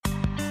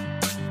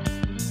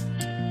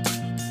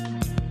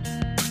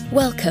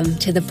Welcome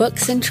to the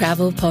Books and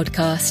Travel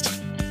Podcast.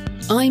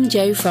 I'm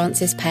Jo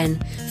Frances Penn,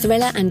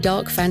 thriller and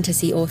dark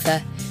fantasy author,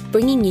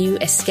 bringing you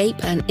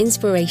escape and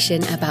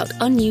inspiration about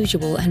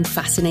unusual and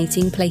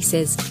fascinating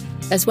places,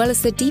 as well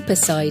as the deeper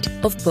side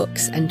of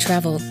books and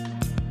travel.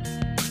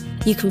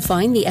 You can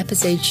find the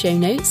episode show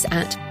notes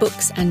at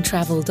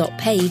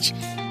booksandtravel.page,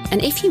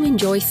 and if you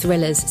enjoy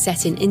thrillers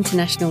set in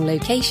international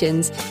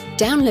locations,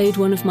 download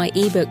one of my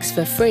ebooks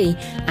for free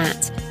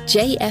at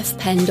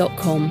jfpenn.com/free.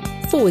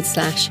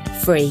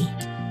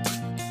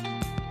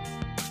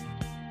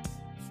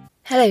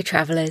 Hello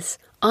travellers,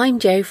 I'm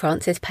Jo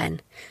Frances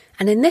Penn,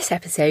 and in this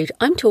episode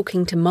I'm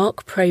talking to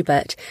Mark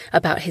Probert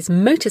about his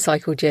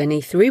motorcycle journey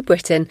through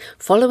Britain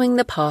following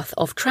the path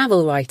of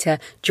travel writer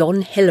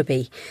John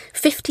Hillaby,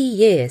 50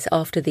 years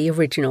after the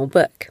original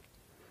book.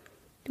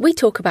 We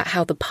talk about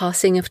how the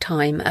passing of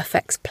time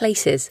affects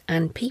places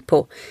and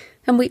people,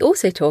 and we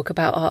also talk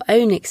about our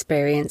own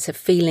experience of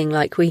feeling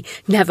like we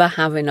never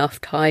have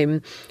enough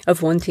time,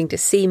 of wanting to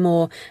see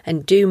more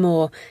and do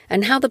more,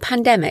 and how the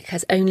pandemic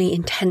has only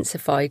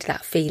intensified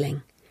that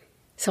feeling.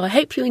 So I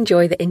hope you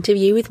enjoy the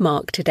interview with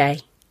Mark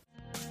today.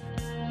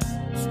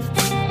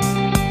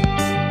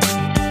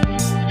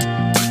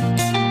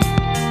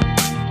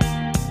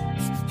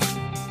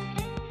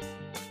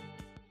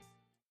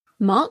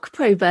 Mark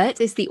Probert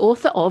is the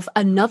author of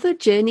Another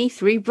Journey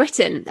Through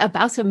Britain,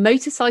 about a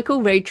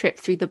motorcycle road trip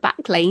through the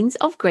back lanes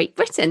of Great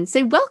Britain.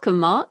 So welcome,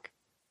 Mark.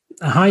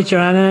 Hi,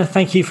 Joanna.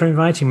 Thank you for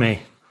inviting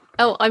me.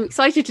 Oh, I'm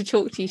excited to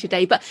talk to you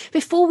today. But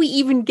before we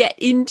even get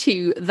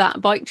into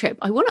that bike trip,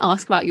 I want to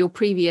ask about your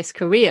previous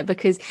career,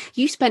 because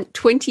you spent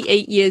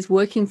 28 years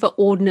working for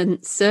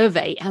Ordnance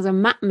Survey as a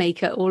map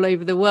maker all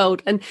over the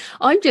world. And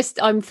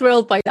I'm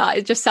thrilled by that.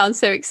 It just sounds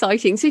so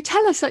exciting. So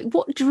tell us,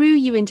 what drew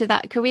you into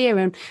that career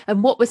and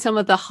what were some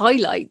of the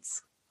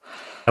highlights?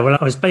 Well,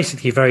 I was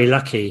basically very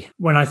lucky.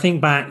 When I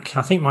think back,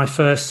 I think my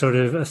first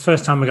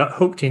time I got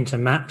hooked into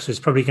maps was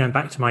probably going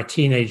back to my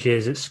teenage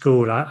years at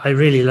school. I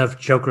really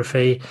loved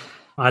geography.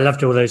 I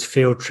loved all those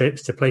field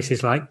trips to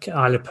places like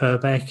Isle of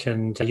Purbeck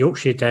and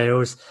Yorkshire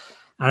Dales.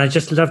 And I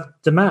just loved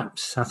the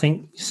maps. I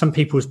think some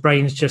people's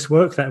brains just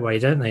work that way,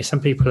 don't they?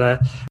 Some people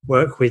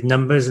work with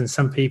numbers and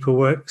some people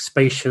work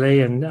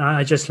spatially. And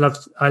I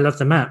love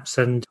the maps.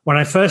 And when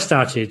I first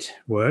started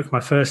work, my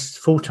first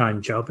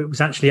full-time job, it was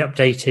actually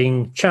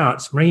updating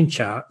charts, marine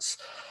charts.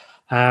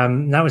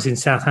 That was in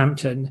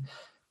Southampton.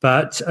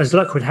 But as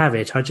luck would have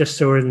it, I just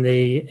saw in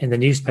the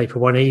newspaper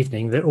one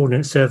evening that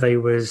Ordnance Survey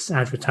was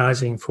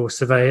advertising for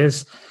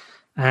surveyors.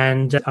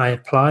 And I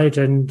applied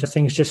and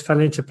things just fell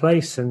into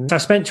place. And I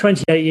spent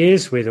 28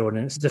 years with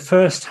Ordnance. The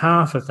first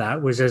half of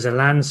that was as a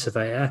land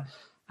surveyor.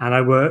 And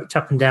I worked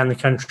up and down the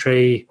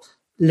country,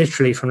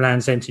 literally from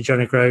Land's End to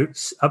John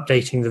O'Groats,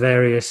 updating the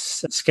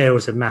various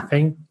scales of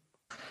mapping.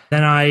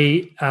 Then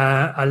I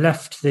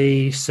left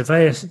the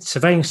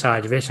surveying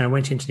side of it and I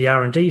went into the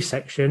R&D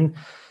section.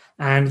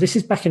 And this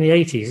is back in the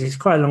 80s. It's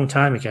quite a long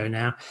time ago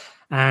now.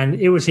 And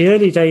it was the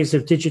early days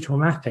of digital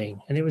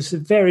mapping. And it was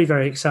very,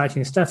 very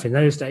exciting stuff in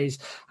those days.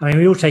 I mean,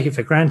 we all take it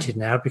for granted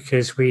now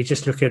because we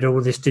just look at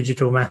all this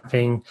digital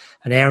mapping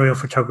and aerial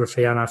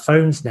photography on our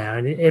phones now,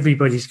 and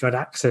everybody's got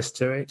access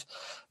to it.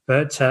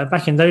 But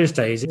back in those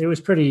days, it was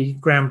pretty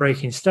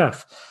groundbreaking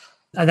stuff.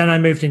 And then I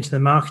moved into the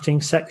marketing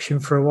section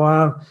for a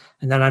while.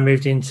 And then I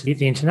moved into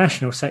the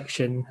international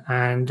section.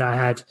 And I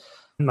had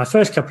my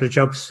first couple of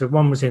jobs. So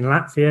one was in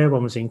Latvia,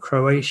 one was in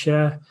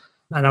Croatia.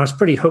 And I was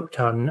pretty hooked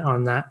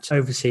on that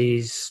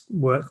overseas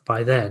work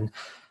by then.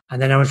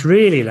 And then I was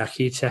really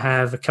lucky to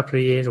have a couple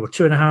of years or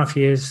 2.5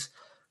 years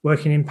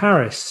working in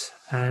Paris.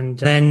 And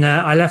then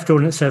I left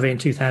Ordnance Survey in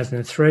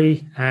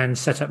 2003 and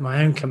set up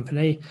my own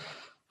company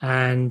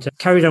and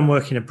carried on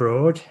working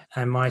abroad.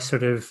 And my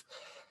sort of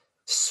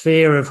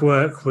sphere of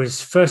work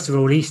was, first of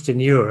all, Eastern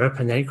Europe,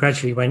 and then it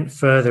gradually went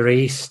further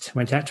east,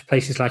 went out to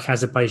places like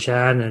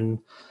Azerbaijan and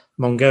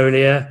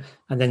Mongolia.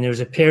 And then there was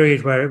a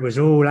period where it was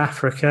all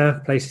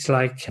Africa, places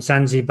like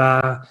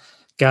Zanzibar,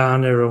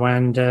 Ghana,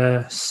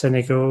 Rwanda,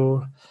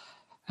 Senegal.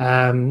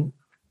 And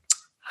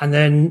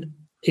then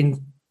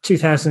in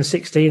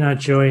 2016, I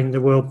joined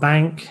the World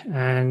Bank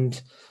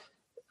and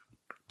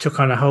took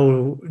on a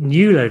whole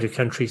new load of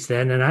countries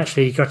then, and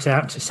actually got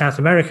out to South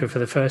America for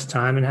the first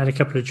time and had a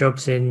couple of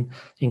jobs in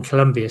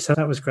Colombia. So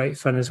that was great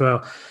fun as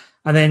well.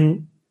 And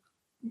then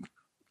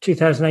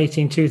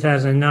 2018,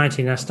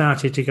 2019, I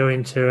started to go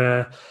into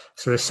a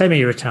sort of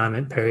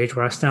semi-retirement period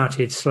where I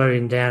started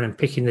slowing down and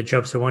picking the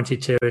jobs I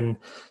wanted to and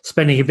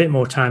spending a bit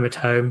more time at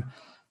home.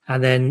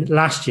 And then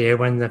last year,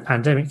 when the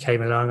pandemic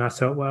came along, I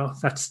thought, well,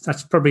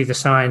 that's probably the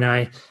sign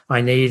I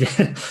need.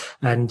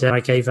 And I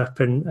gave up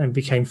and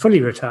became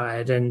fully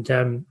retired.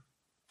 And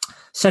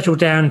settled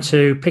down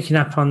to picking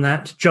up on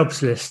that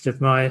jobs list of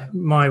my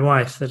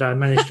wife that I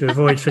managed to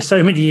avoid for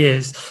so many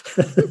years.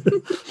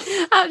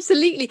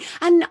 Absolutely.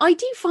 And I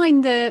do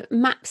find the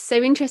maps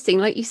so interesting.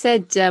 Like you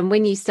said,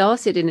 when you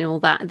started and all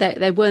that,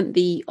 there weren't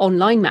the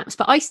online maps,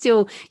 but I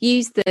still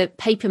use the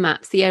paper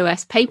maps, the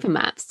OS paper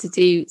maps, to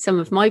do some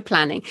of my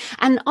planning.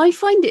 And I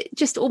find it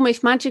just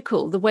almost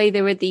magical, the way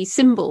there are these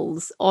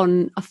symbols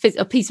on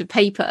a piece of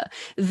paper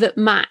that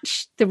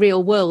match the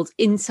real world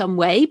in some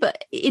way,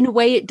 but in a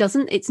way it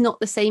doesn't. It's not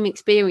the same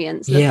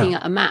experience looking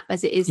at a map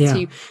as it is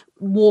to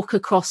walk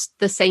across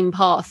the same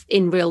path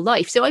in real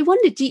life. So I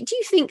wonder, do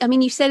you think, I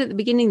mean, you said at the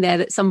beginning there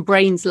that some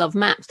brains love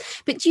maps,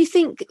 but do you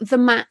think the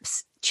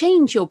maps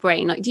change your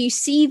brain? Like, do you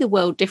see the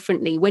world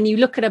differently when you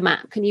look at a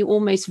map? Can you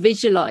almost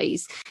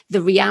visualize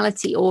the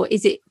reality, or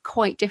is it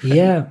quite different?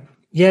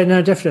 Yeah,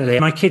 no, definitely.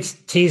 My kids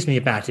tease me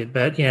about it,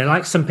 but,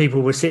 like some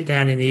people will sit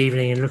down in the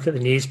evening and look at the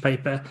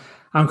newspaper.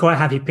 I'm quite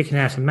happy picking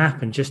out a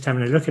map and just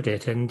having a look at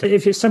it. And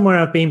if it's somewhere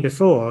I've been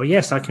before,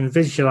 yes, I can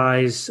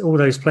visualize all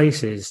those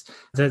places,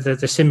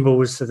 the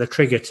symbols are the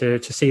trigger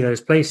to see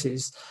those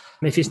places.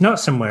 If it's not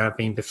somewhere I've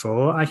been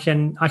before, I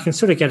can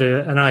sort of get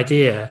an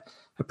idea,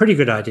 a pretty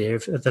good idea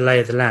of the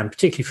lay of the land,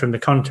 particularly from the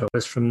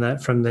contours, from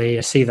the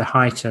see the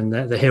height and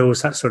the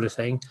hills, that sort of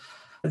thing.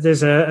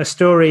 There's a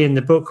story in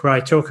the book where I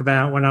talk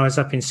about when I was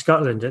up in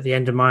Scotland at the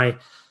end of my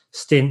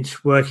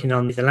stint working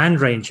on the Land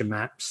Ranger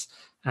maps.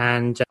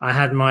 And I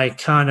had my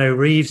Keanu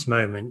Reeves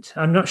moment.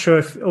 I'm not sure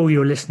if all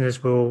your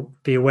listeners will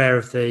be aware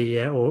of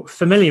or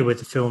familiar with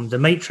the film The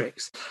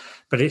Matrix,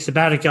 but it's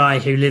about a guy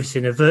who lives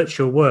in a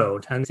virtual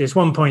world. And there's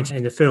one point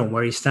in the film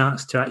where he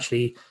starts to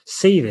actually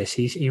see this.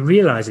 He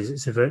realizes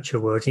it's a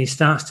virtual world, and he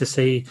starts to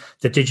see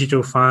the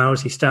digital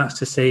files. He starts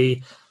to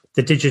see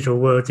the digital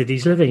world that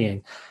he's living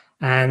in.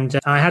 And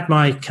I had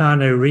my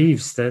Keanu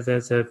Reeves,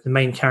 the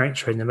main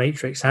character in The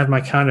Matrix. I had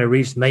my Keanu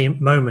Reeves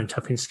moment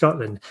up in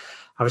Scotland.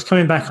 I was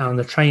coming back on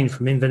the train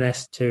from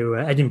Inverness to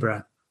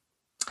Edinburgh,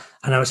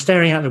 and I was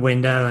staring out the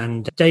window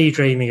and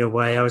daydreaming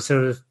away. I was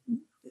sort of,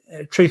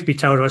 truth be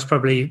told, I was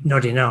probably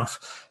nodding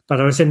off,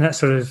 but I was in that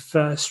sort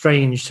of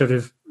strange sort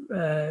of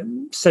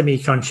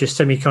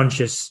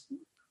semi-conscious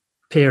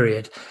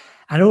period.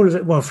 And all of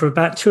it, well, for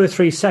about 2 or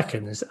 3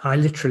 seconds, I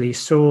literally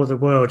saw the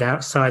world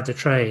outside the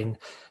train,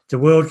 the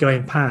world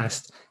going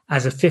past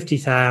as a 50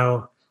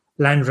 thou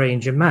Land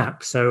Ranger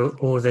map. So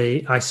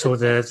I saw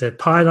the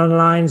pylon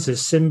lines, the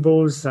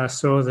symbols, I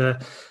saw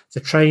the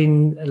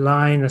train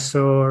line, I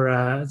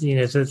saw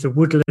the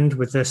woodland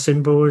with the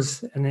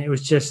symbols, and it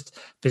was just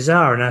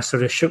bizarre. And I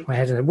sort of shook my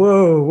head and said,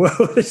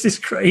 whoa, this is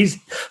crazy.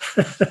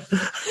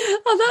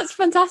 Oh, that's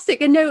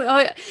fantastic. And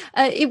no,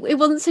 it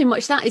wasn't so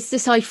much that, it's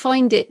just I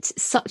find it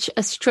such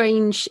a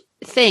strange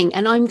thing,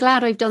 and I'm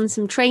glad I've done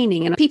some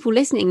training. And people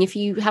listening, if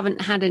you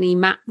haven't had any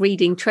map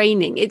reading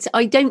training,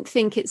 I don't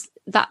think it's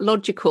that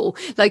logical.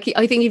 Like,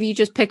 I think if you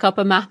just pick up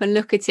a map and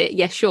look at it,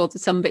 yes, sure,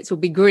 some bits will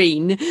be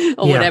green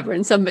or whatever,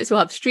 and some bits will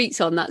have streets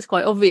on, that's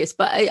quite obvious.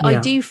 But I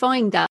do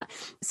find that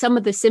some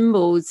of the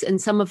symbols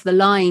and some of the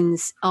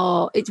lines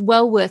it's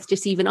well worth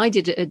just even, I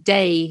did a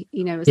day,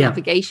 as a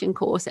navigation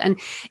course, and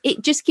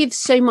it just gives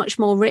so much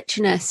more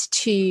richness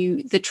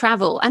to the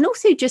travel. And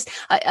also just,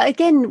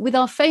 again, with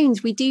our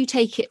phones, we do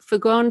take it for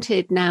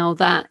granted now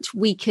that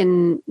we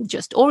can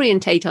just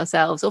orientate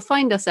ourselves or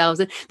find ourselves.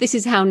 And this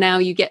is how now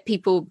you get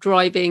people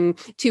driving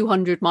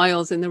 200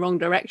 miles in the wrong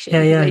direction.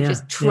 They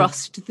just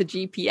trust the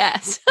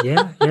GPS.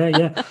 Yeah,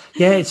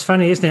 it's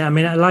funny, isn't it? I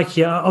mean,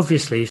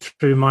 obviously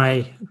through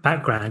my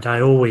background,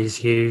 I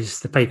always use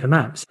the paper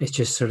maps. It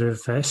just sort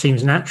of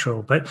seems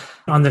natural. But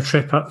on the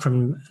trip up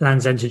from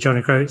Land's End to John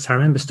O'Groats, I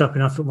remember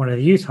stopping off at one of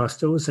the youth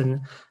hostels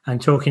and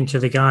talking to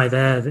the guy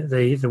there,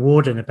 the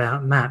warden,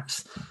 about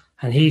maps.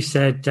 And he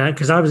said,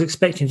 because I was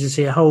expecting to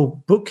see a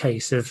whole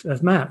bookcase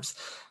of maps.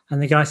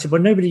 And the guy said, well,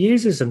 nobody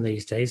uses them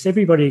these days.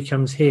 Everybody who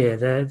comes here,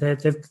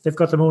 they've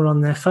got them all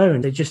on their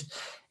phone. They just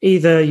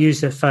either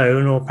use their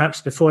phone, or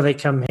perhaps before they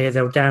come here,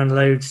 they'll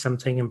download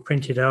something and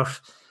print it off.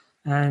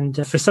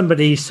 And for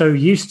somebody so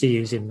used to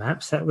using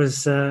maps, that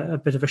was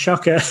a bit of a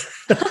shocker.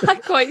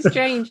 Quite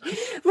strange.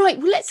 Right,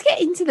 well, let's get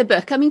into the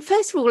book. I mean,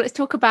 first of all, let's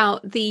talk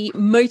about the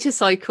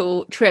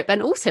motorcycle trip,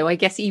 and also, I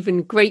guess,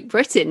 even Great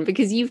Britain,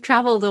 because you've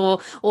travelled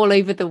all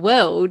over the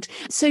world.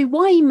 So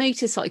why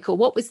motorcycle?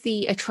 What was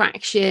the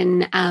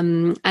attraction,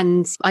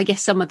 and I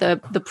guess some of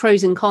the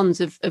pros and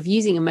cons of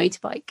using a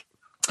motorbike?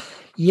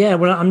 Yeah,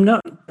 well, I'm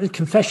not,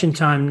 confession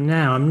time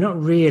now, I'm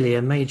not really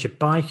a major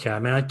biker. I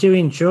mean, I do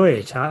enjoy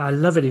it. I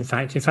love it, in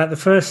fact. In fact, the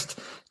first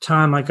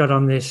time I got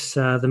on this,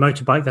 the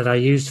motorbike that I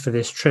used for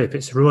this trip,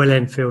 it's a Royal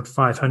Enfield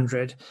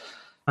 500.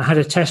 I had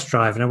a test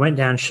drive and I went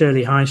down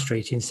Shirley High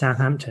Street in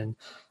Southampton,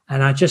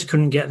 and I just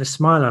couldn't get the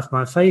smile off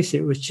my face.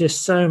 It was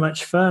just so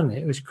much fun.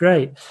 It was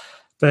great.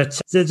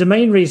 But the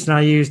main reason I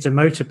used a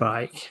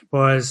motorbike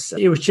was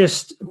it was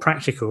just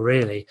practical,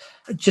 really.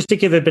 Just to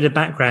give a bit of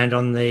background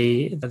on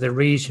the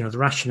reason or the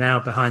rationale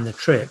behind the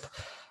trip,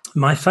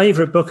 my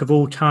favourite book of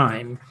all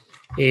time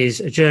is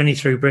A Journey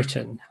Through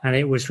Britain, and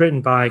it was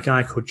written by a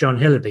guy called John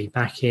Hillaby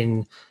back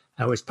in,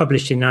 it was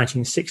published in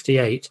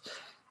 1968.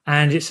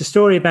 And it's a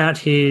story about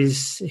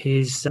his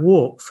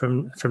walk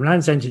from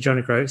Land's End to John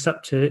O'Groats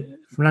from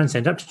Land's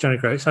End up to John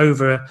O'Groats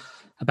over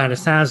about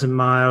 1,000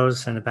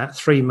 miles and about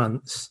 3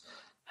 months.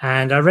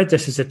 And I read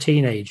this as a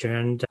teenager,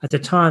 and at the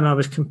time I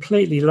was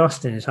completely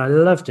lost in it. I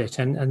loved it,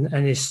 and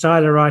his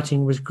style of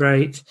writing was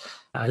great.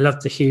 I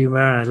loved the humour.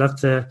 I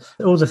loved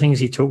all the things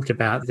he talked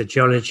about, the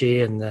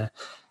geology and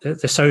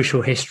the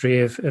social history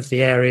of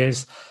the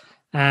areas.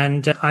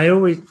 And I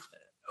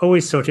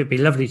always thought it'd be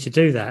lovely to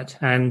do that.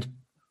 And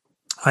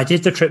I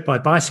did the trip by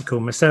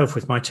bicycle myself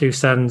with my 2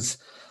 sons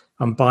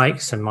on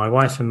bikes and my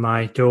wife and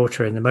my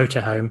daughter in the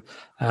motorhome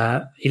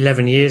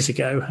 11 years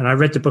ago. And I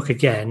read the book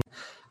again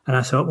and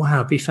I thought, wow,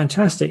 it'd be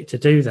fantastic to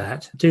do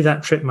that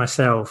trip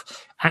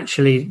myself,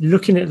 actually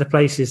looking at the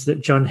places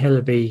that John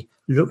Hillaby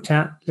looked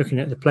at, looking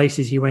at the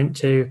places he went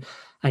to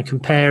and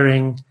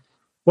comparing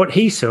what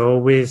he saw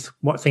with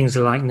what things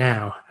are like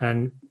now.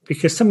 And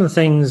because some of the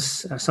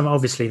things,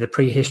 obviously the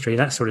prehistory,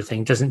 that sort of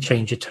thing doesn't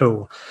change at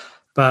all,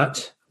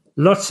 but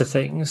lots of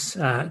things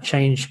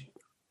change,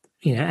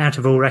 out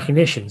of all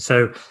recognition.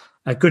 So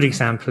a good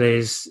example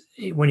is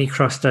when he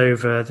crossed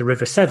over the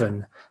River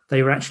Severn,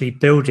 they were actually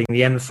building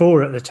the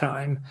M4 at the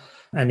time.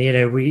 And,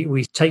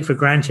 we take for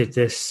granted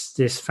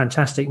this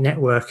fantastic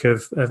network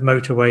of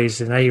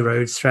motorways and A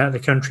roads throughout the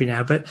country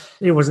now, but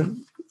it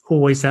wasn't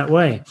always that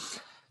way.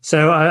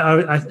 So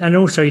and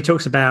also he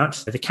talks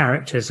about the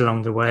characters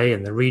along the way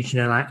and the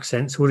regional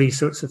accents, all these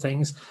sorts of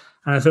things.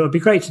 And I thought it'd be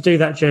great to do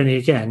that journey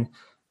again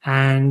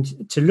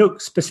and to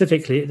look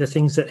specifically at the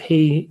things that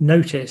he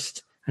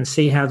noticed and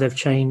see how they've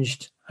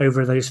changed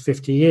over those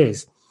 50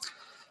 years.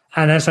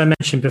 And as I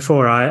mentioned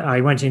before,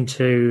 I went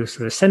into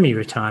sort of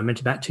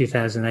semi-retirement about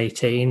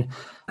 2018,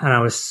 and I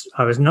was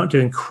not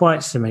doing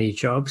quite so many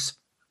jobs.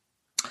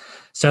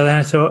 So then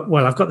I thought,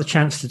 well, I've got the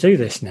chance to do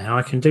this now.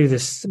 I can do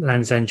this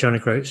Land's End John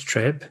O'Groats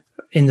trip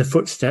in the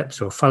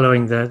footsteps or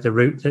following the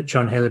route that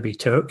John Hillaby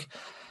took.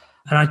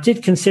 And I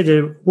did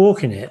consider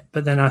walking it,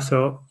 but then I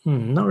thought,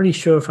 not really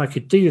sure if I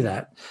could do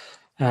that,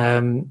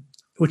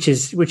 which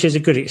is a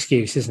good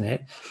excuse, isn't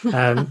it? It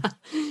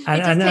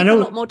does take a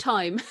lot more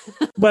time.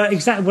 Well,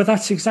 exactly. Well,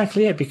 that's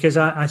exactly it, because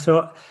I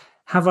thought,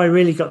 have I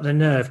really got the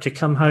nerve to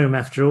come home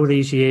after all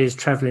these years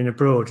traveling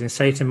abroad and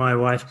say to my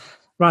wife,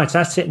 right,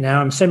 that's it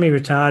now. I'm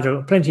semi-retired. I've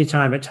got plenty of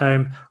time at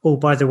home. Oh,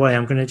 by the way,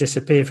 I'm going to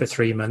disappear for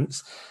 3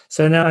 months.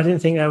 So no, I didn't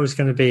think that was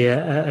going to be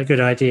a good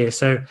idea.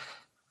 So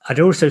I'd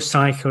also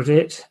cycled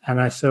it,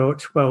 and I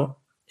thought, well,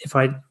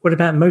 what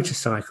about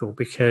motorcycle?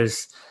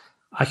 Because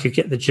I could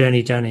get the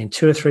journey done in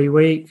 2 or 3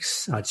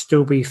 weeks. I'd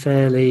still be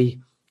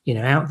fairly,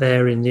 out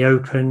there in the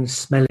open,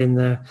 smelling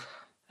the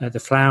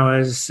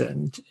flowers,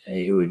 and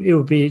it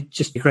would be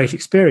just a great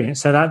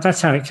experience. So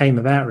that's how it came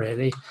about,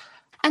 really.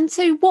 And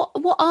so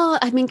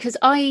because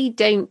I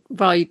don't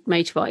ride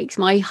motorbikes.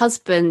 My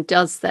husband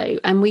does, though.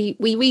 And we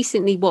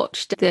recently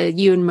watched the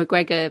Ewan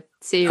McGregor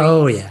series,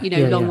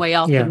 Long Way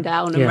Up and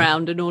Down and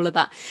Round and all of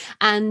that.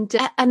 And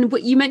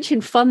what you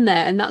mentioned fun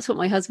there, and that's what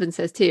my husband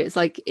says too. It's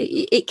like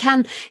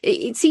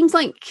it seems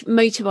like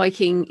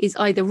motorbiking is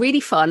either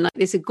really fun, like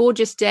there's a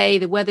gorgeous day,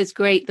 the weather's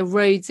great, the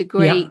roads are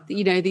great,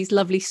 these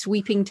lovely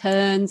sweeping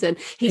turns, and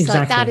he's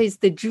like, that is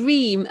the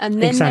dream.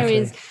 And then there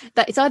is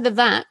that it's either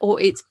that or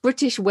it's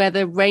British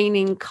weather,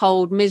 raining,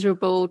 cold,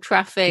 miserable,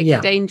 traffic,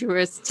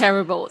 dangerous,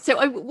 terrible. So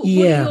what are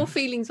your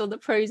feelings on the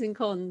pros and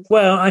cons?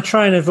 Well, I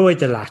try and avoid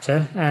the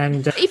latter, and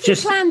if you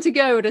plan to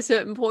go at a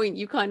certain point,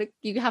 you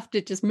have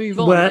to just move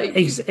on. Well,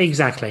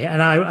 exactly.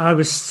 And I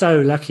was so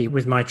lucky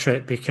with my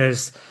trip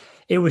because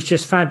it was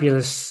just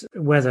fabulous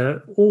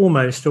weather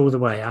almost all the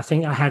way. I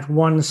think I had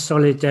one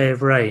solid day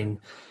of rain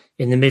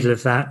in the middle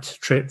of that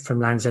trip from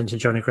Land's End to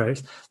John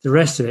O'Groats. The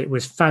rest of it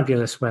was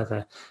fabulous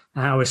weather.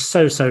 I was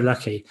so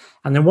lucky.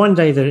 And then one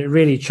day that it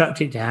really chucked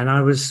it down,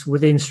 I was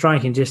within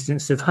striking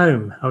distance of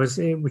home.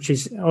 Which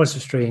is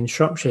Oswestry in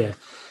Shropshire.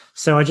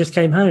 So I just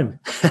came home.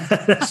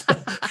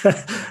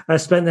 I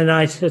spent the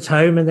night at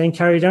home and then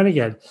carried on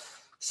again.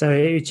 So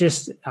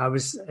I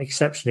was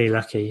exceptionally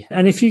lucky.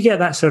 And if you get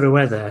that sort of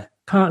weather,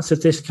 parts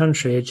of this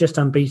country are just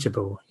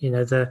unbeatable.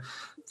 The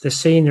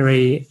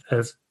scenery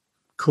of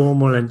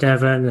Cornwall and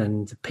Devon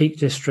and the Peak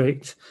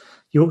District,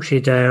 Yorkshire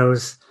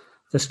Dales,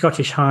 the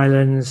Scottish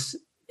Highlands.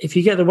 If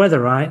you get the weather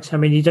right,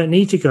 you don't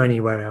need to go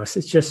anywhere else.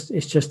 It's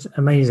just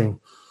amazing.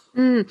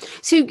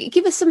 So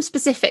give us some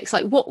specifics,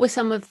 like what were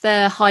some of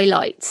the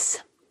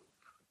highlights?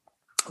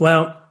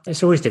 Well,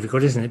 it's always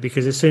difficult, isn't it?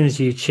 Because as soon as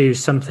you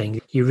choose something,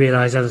 you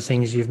realise other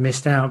things you've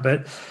missed out.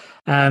 But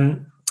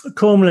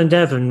Cornwall and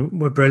Devon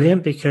were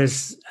brilliant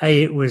because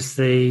it was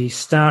the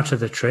start of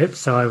the trip.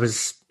 So I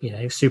was,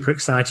 super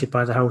excited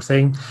by the whole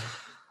thing.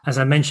 As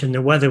I mentioned,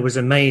 the weather was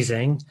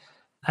amazing.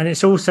 And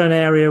it's also an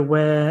area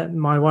where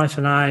my wife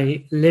and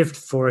I lived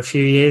for a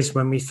few years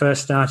when we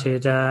first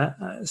started our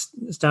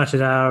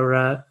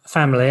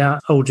family.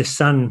 Our oldest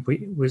son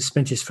we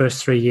spent his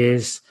first 3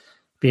 years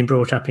being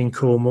brought up in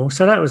Cornwall.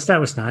 So that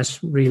was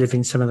nice,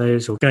 reliving some of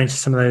those or going to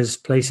some of those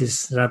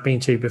places that I've been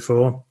to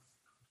before.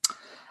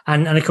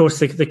 And of course,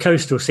 the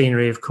coastal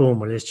scenery of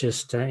Cornwall is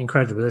just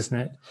incredible, isn't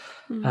it?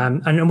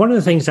 And one of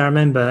the things I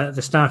remember at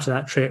the start of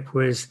that trip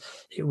was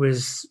it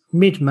was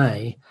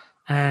mid-May,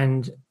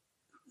 and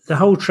the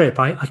whole trip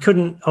I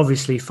couldn't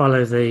obviously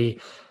follow the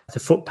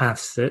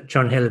footpaths that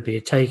John Hillaby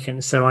had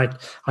taken. So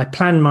I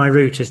planned my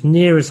route as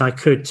near as I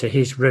could to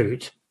his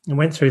route and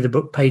went through the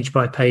book page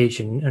by page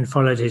and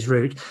followed his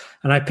route.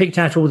 And I picked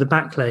out all the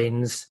back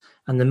lanes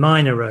and the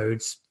minor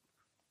roads.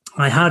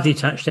 I hardly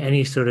touched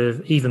any sort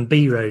of even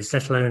B roads,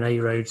 let alone A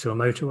roads or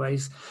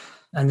motorways.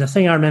 And the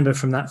thing I remember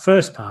from that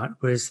first part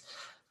was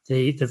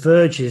the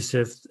verges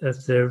of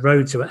the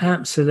roads were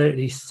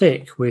absolutely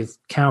thick with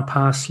cow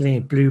parsley,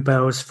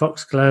 bluebells,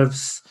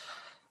 foxgloves,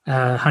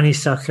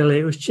 honeysuckle.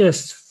 It was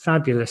just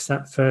fabulous,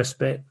 that first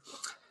bit.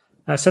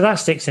 So that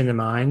sticks in the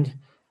mind.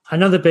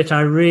 Another bit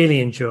I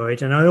really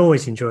enjoyed, and I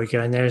always enjoy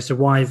going there, is the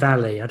Wye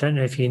Valley. I don't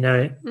know if you know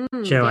it,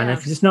 Joanna,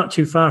 because it's not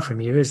too far from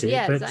you, is it?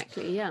 Yeah, but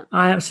exactly, yeah.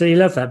 I absolutely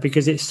love that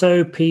because it's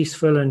so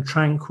peaceful and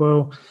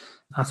tranquil.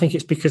 I think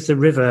it's because the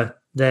river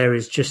there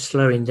is just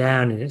slowing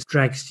down and it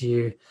drags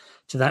you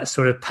to that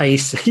sort of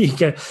pace.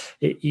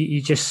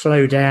 You just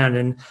slow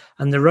down,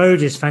 and the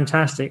road is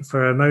fantastic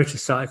for a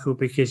motorcycle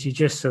because you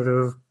just sort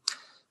of,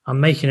 I'm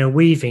making a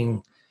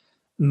weaving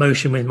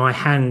motion with my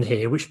hand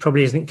here, which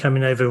probably isn't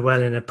coming over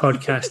well in a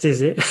podcast,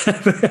 is it?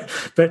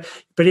 but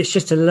it's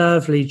just a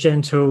lovely,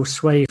 gentle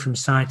sway from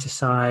side to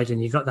side,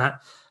 and you've got that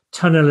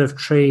tunnel of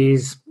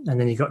trees, and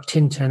then you've got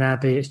Tintern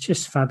Abbey. It's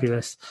just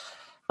fabulous.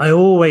 I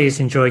always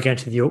enjoy going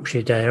to the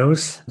Yorkshire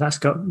Dales. That's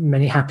got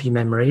many happy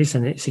memories,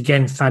 and it's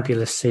again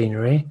fabulous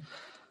scenery.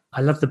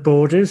 I love the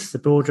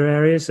border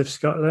areas of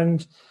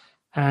Scotland,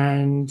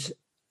 and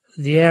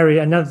the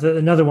area.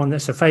 Another one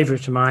that's a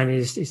favourite of mine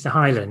is the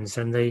Highlands,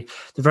 and the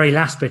very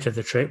last bit of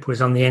the trip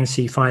was on the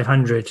NC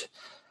 500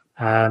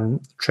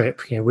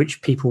 trip,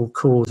 which people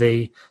call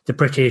the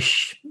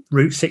British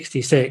Route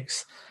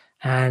 66.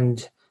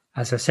 And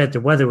as I said, the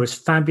weather was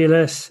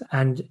fabulous,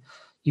 and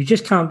you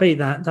just can't beat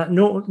that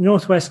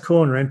northwest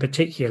corner in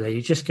particular.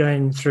 You're just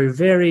going through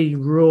very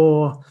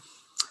raw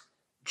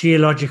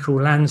geological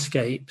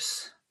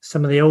landscapes,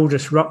 some of the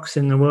oldest rocks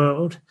in the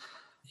world.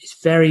 It's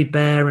very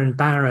bare and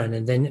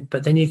barren,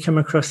 but then you come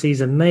across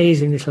these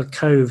amazing little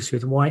coves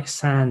with white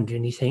sand,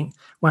 and you think,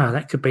 wow,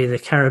 that could be the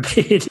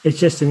Caribbean. It's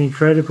just an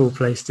incredible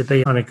place to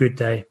be on a good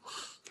day.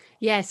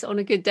 Yes, on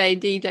a good day,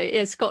 indeed.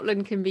 Yeah,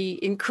 Scotland can be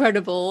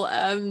incredible,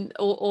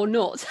 or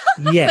not.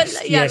 Yes,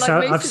 but, yeah, yes.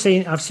 like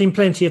I've seen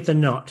plenty of the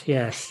not.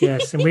 Yes,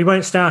 and we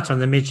won't start on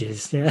the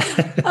midges. Yeah.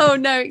 Oh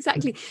no,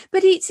 exactly.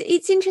 But it's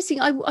interesting.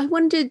 I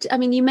wondered. I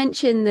mean, you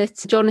mentioned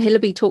that John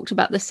Hillaby talked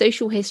about the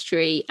social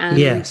history, and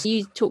yes.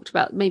 You talked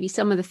about maybe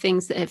some of the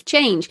things that have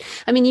changed.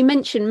 I mean, you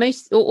mentioned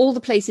all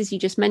the places you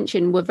just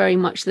mentioned were very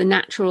much the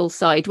natural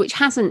side, which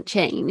hasn't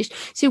changed.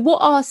 So,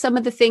 what are some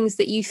of the things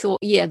that you thought,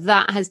 yeah,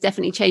 that has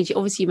definitely changed?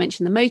 Obviously, you mentioned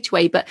the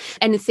motorway, but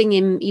anything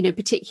in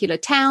particular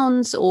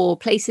towns or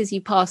places you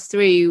pass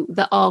through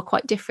that are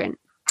quite different?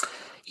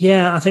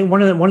 Yeah, I think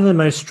one of the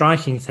most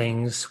striking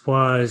things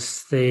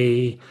was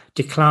the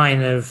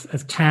decline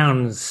of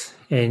towns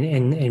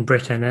in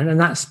Britain, and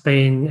that's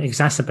been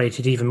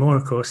exacerbated even more,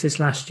 of course, this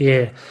last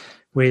year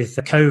with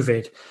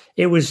COVID.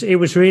 It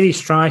was really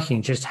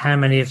striking just how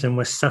many of them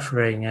were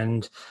suffering,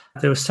 and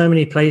there were so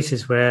many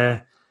places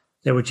where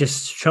there were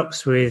just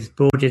shops with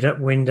boarded up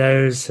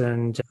windows,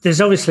 and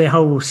there's obviously a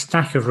whole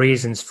stack of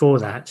reasons for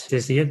that.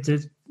 There's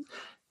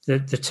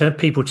the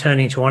people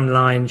turning to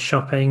online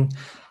shopping,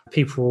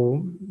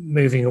 people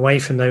moving away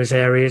from those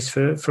areas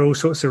for all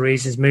sorts of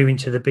reasons, moving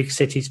to the big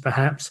cities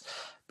perhaps.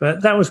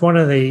 But that was one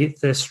of the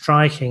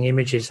striking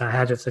images I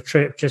had of the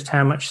trip, just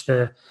how much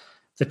the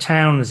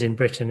towns in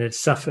Britain had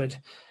suffered.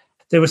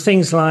 There was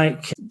things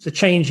like the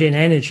change in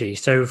energy.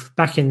 So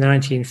back in the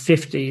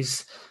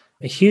 1950s,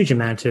 a huge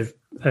amount of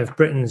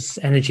Britain's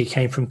energy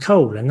came from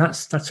coal, and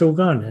that's all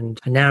gone. And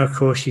now, of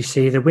course, you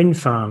see the wind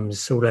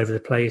farms all over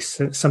the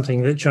place,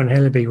 something that John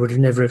Hillaby would have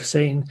never have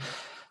seen.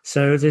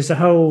 So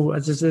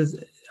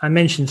I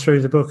mentioned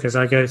through the book as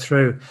I go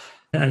through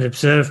and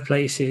observe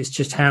places,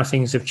 just how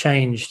things have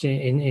changed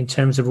in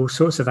terms of all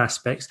sorts of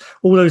aspects.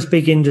 All those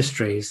big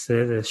industries,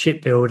 the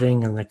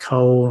shipbuilding and the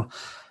coal,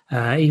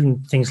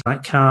 even things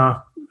like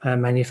car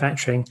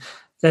manufacturing,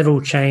 they've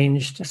all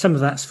changed. Some of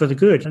that's for the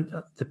good.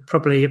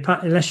 Probably,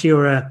 unless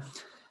you're a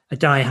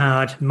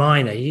die-hard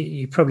miner,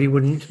 you probably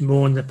wouldn't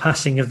mourn the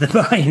passing of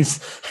the mines.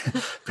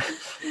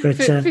 But,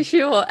 for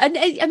sure. And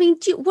I mean,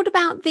 what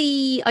about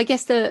the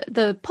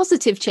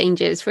positive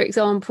changes? For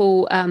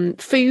example,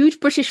 food.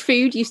 British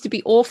food used to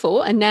be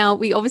awful, and now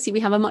we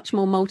have a much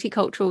more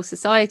multicultural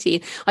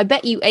society. I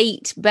bet you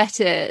ate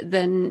better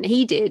than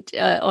he did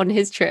on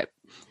his trip.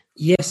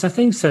 Yes, I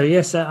think so.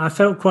 Yes, I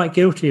felt quite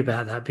guilty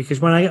about that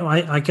because when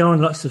I go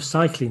on lots of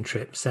cycling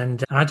trips,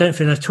 and I don't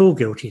feel at all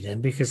guilty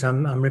then because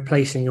I'm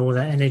replacing all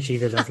that energy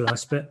that I've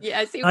lost. But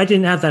yeah, I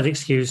didn't have that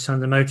excuse on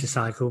the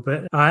motorcycle.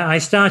 But I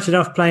started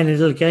off playing a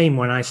little game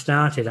when I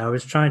started. I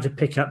was trying to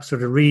pick up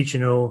sort of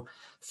regional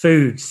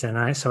foods,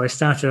 and so I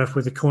started off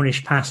with the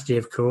Cornish pasty,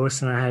 of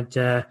course, and I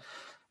had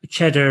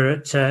cheddar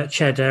at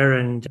Cheddar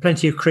and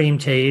plenty of cream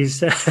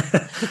teas.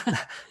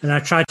 And I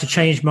tried to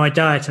change my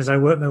diet as I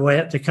worked my way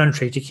up the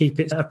country to keep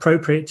it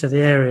appropriate to the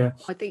area.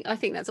 I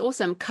think that's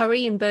awesome.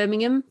 Curry in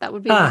Birmingham, that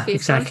would be an obvious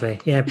exactly.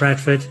 one. Yeah,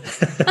 Bradford.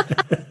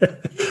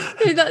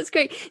 No, that's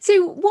great.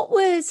 So what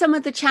were some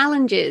of the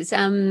challenges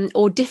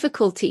or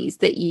difficulties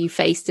that you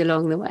faced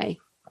along the way?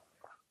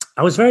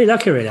 I was very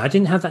lucky, really. I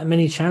didn't have that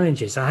many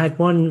challenges. I had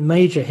one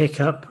major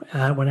hiccup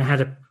when I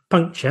had a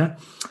puncture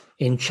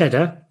in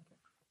Cheddar.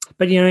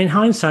 But, in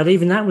hindsight,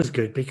 even that was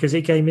good because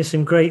it gave me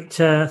some great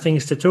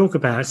things to talk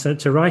about, so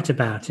to write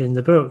about in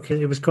the book.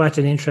 It was quite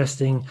an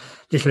interesting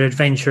little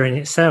adventure in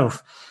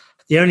itself.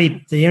 The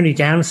only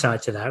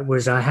downside to that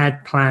was I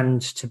had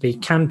planned to be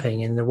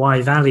camping in the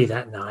Wye Valley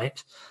that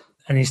night.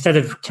 And instead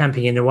of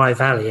camping in the Wye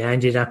Valley, I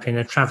ended up in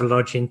a travel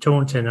lodge in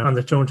Taunton on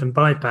the Taunton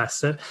bypass.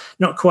 So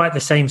not quite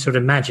the same sort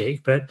of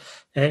magic, but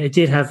it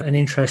did have an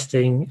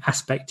interesting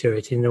aspect to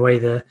it in the way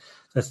the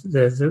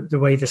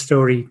way the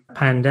story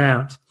panned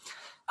out.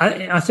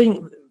 I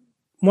think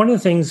one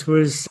of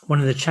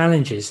the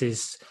challenges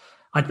is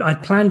I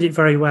planned it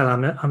very well.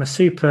 I'm a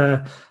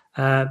super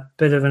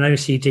bit of an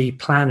OCD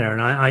planner,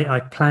 and I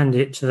planned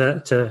it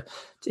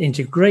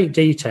into great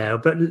detail,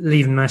 but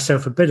leaving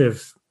myself a bit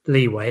of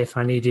leeway if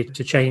I needed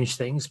to change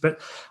things.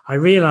 But I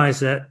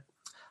realized that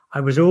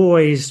I was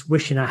always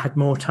wishing I had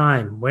more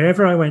time.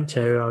 Wherever I went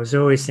to, I was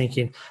always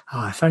thinking,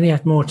 if I only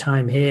had more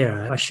time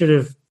here, I should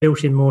have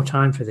built in more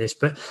time for this.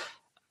 But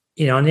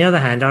on the other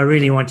hand, I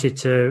really wanted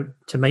to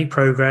make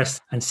progress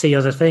and see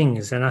other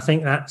things. And I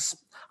think that's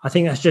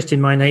just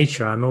in my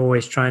nature. I'm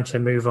always trying to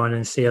move on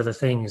and see other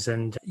things.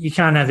 And you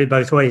can't have it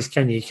both ways,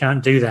 can you? You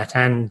can't do that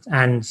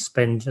and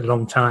spend a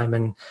long time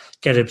and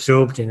get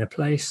absorbed in a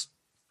place.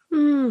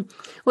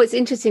 Well, it's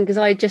interesting because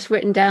I had just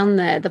written down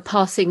there the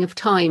passing of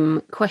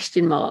time ?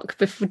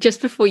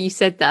 Just before you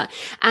said that.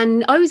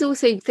 And I was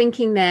also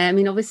thinking there, I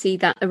mean, obviously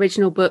that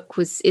original book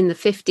was in the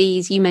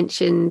 50s. You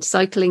mentioned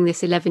cycling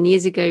this 11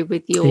 years ago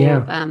with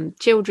your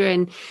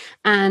children.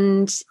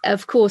 And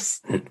of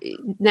course,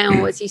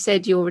 now, as you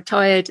said, you're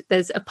retired.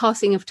 There's a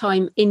passing of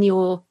time in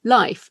your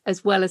life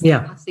as well as the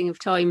passing of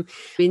time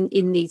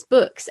in these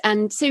books.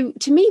 And so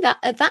to me,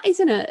 that is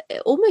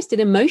almost an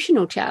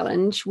emotional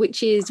challenge,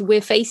 which is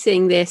we're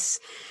facing this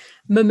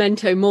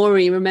memento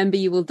mori, remember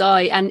you will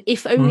die, and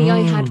if only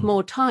I had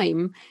more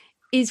time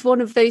is one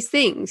of those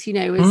things,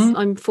 as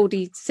I'm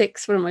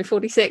 46, when am I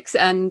 46,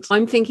 and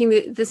I'm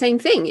thinking the same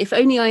thing. If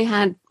only I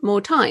had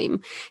more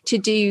time to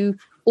do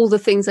all the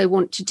things I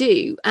want to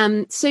do.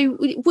 So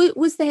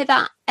was there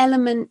that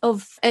element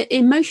of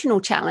emotional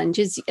challenge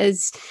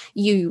as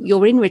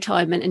you're in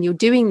retirement and you're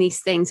doing these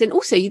things, and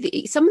also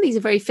some of these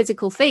are very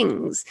physical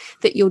things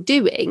that you're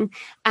doing,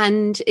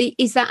 and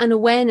is that an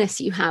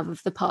awareness you have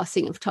of the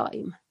passing of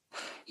time?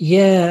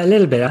 Yeah, a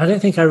little bit. I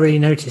don't think I really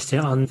noticed it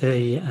on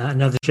the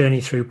Another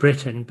Journey Through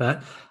Britain,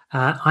 but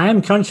I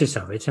am conscious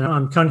of it, and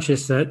I'm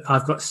conscious that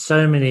I've got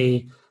so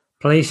many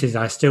places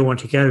I still want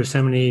to go,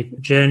 so many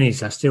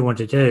journeys I still want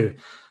to do.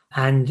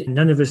 And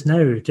none of us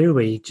know, do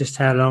we, just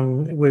how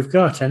long we've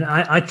got. And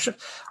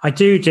I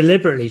do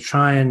deliberately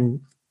try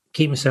and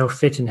keep myself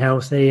fit and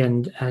healthy.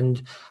 And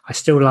I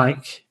still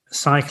like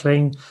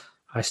cycling.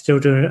 I still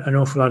do an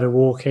awful lot of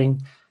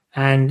walking.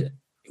 And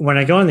when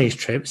I go on these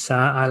trips,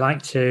 I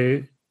like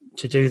to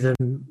do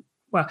them.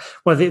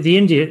 Well, the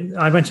India,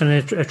 I went on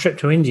a trip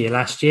to India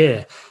last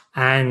year,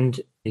 and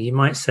you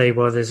might say,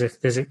 well,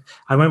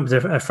 I went with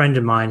a friend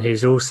of mine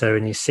who's also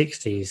in his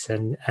 60s,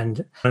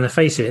 and on the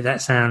face of it,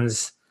 that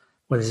sounds,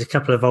 well, there's a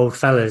couple of old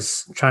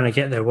fellas trying to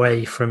get their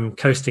way from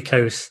coast to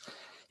coast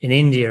in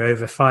India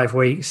over 5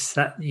 weeks.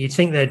 That you'd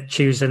think they'd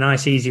choose a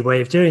nice, easy way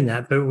of doing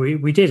that, but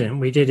we didn't.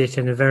 We did it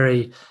in a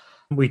very,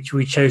 we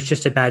chose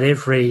just about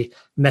every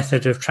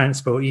method of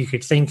transport you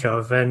could think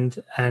of,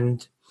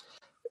 and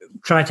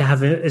try to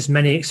have as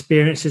many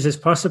experiences as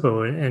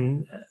possible.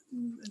 And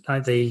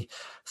like the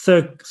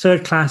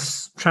third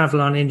class travel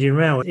on Indian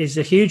Rail is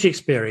a huge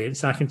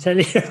experience, I can tell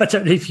you. I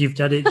don't know if you've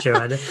done it,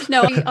 Joanna.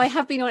 No, I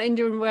have been on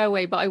Indian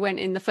Railway, but I went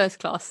in the first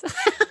class.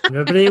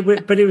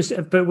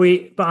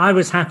 but I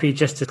was happy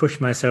just to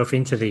push myself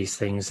into these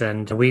things,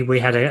 and we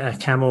had a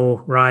camel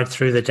ride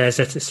through the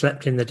desert,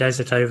 slept in the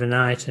desert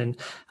overnight, and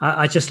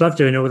I just love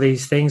doing all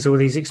these things, all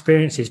these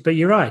experiences. But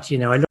you're right,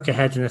 I look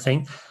ahead and I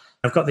think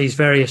I've got these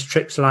various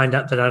trips lined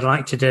up that I'd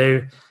like to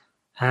do.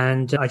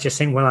 And I just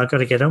think, well, I've got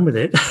to get on with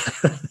it.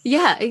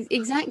 Yeah,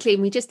 exactly.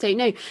 And we just don't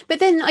know. But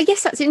then I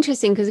guess that's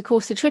interesting because, of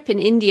course, the trip in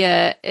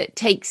India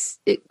takes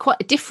quite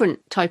a different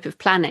type of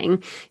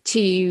planning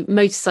to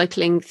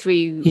motorcycling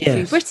through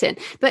Britain.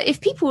 But if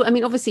people, I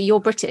mean, obviously you're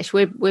British,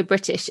 we're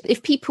British.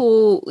 If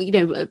people,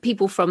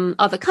 people from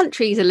other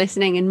countries are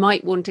listening and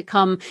might want to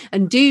come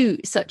and do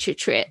such a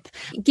trip,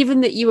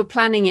 given that you were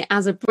planning it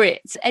as a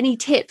Brit, any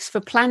tips for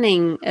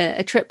planning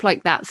a trip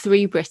like that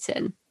through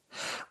Britain?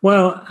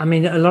 Well, I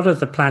mean, a lot of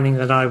the planning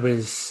that I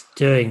was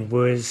doing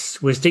was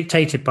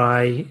dictated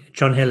by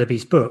John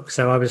Hillaby's book.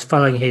 So I was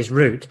following his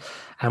route.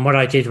 And what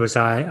I did was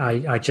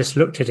I just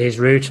looked at his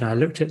route, and I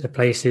looked at the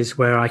places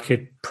where I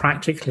could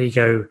practically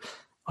go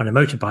on a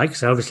motorbike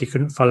because I obviously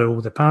couldn't follow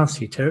all the paths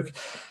he took.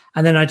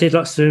 And then I did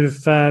lots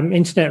of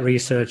internet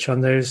research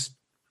on those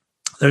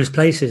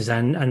places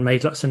and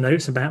made lots of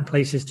notes about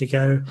places to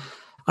go.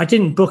 I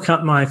didn't book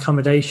up my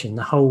accommodation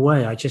the whole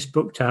way. I just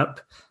booked up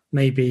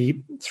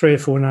maybe 3 or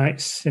 4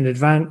 nights in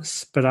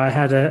advance, but I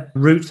had a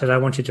route that I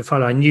wanted to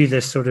follow. I knew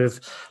the sort of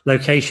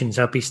locations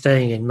I'd be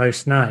staying in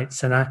most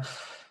nights. And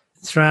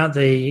throughout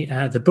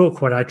the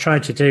book, what I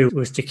tried to do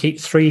was to keep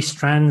 3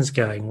 strands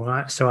going.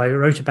 Right? So I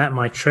wrote about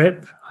my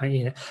trip,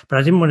 but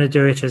I didn't want to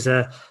do it as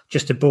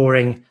just a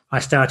boring, I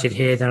started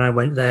here, then I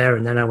went there,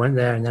 and then I went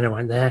there, and then I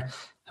went there.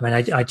 I mean,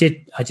 I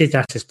did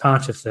that as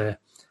part of the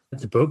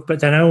book, but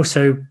then I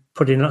also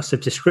put in lots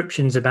of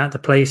descriptions about the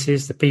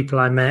places, the people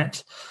I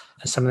met,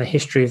 and some of the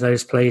history of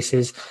those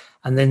places.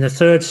 And then the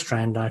third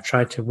strand I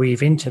tried to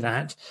weave into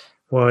that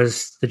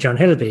was the John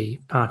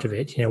Hillaby part of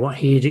it, what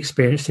he had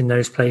experienced in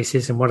those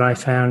places and what I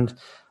found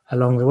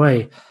along the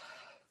way.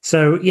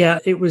 So, yeah,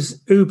 it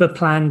was uber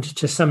planned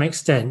to some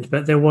extent,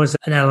 but there was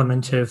an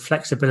element of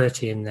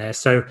flexibility in there.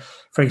 So,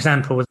 for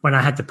example, when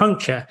I had the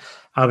puncture,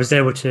 I was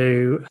able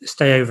to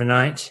stay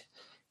overnight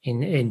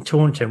in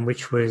Taunton,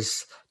 which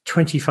was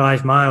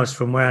 25 miles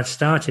from where I'd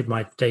started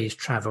my day's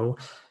travel.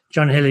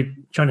 John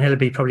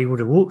Hillaby probably would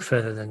have walked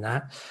further than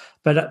that.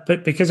 But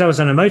because I was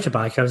on a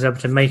motorbike, I was able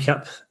to make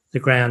up the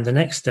ground the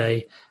next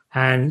day.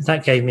 And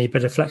that gave me a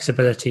bit of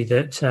flexibility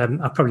that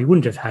I probably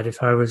wouldn't have had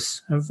if I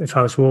was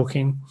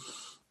walking.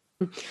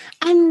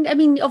 And I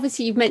mean,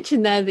 obviously, you've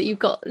mentioned there that you've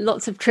got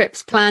lots of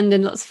trips planned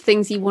and lots of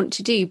things you want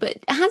to do. But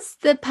has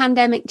the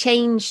pandemic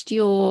changed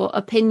your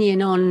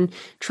opinion on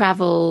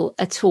travel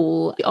at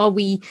all? Are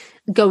we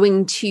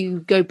going to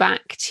go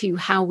back to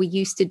how we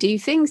used to do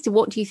things?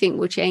 What do you think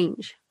will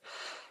change?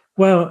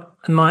 Well,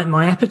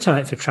 my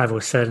appetite for travel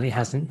certainly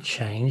hasn't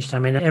changed. I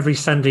mean, every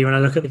Sunday when I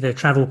look at the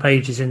travel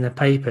pages in the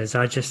papers,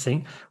 I just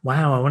think,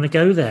 wow, I want to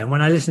go there. And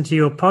when I listen to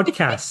your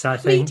podcasts, I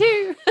think... Me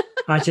too.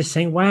 I just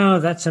think, wow,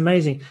 that's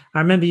amazing. I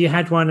remember you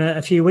had one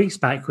a few weeks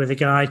back with a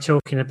guy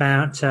talking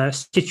about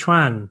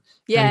Sichuan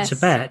and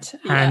Tibet.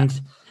 Yeah.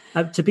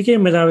 And to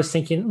begin with, I was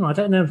thinking, I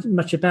don't know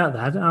much about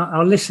that.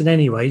 I'll listen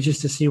anyway,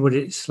 just to see what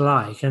it's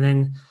like. And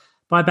then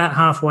by about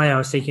halfway, I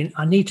was thinking,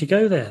 I need to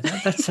go there.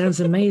 That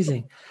sounds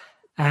amazing.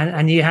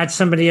 And you had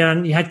somebody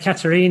on, you had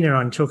Katerina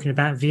on talking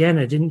about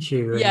Vienna, didn't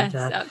you? Yes,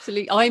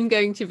 absolutely. I'm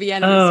going to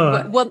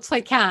Vienna once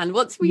I can,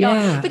 once we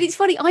are. But it's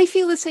funny, I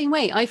feel the same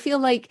way. I feel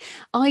like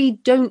I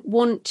don't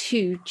want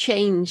to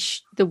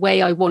change the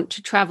way I want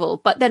to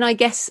travel. But then I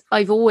guess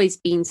I've always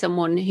been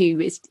someone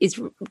who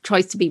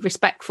tries to be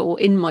respectful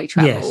in my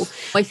travel.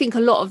 Yes. I think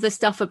a lot of the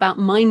stuff about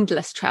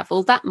mindless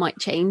travel, that might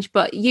change.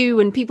 But you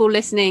and people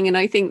listening, and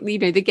I think,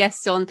 the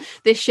guests on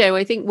this show,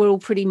 I think we're all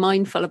pretty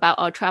mindful about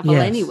our travel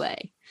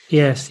anyway.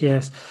 Yes.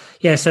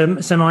 Yeah,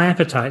 so my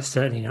appetite's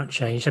certainly not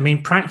changed. I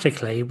mean,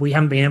 practically, we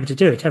haven't been able to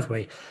do it, have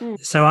we?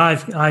 So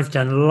I've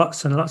done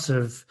lots and lots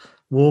of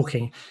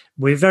walking.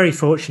 We're very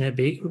fortunate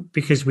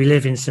because we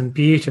live in some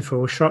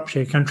beautiful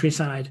Shropshire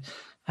countryside,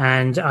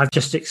 and I've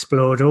just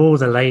explored all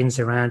the lanes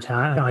around here.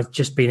 I've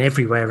just been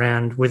everywhere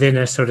around within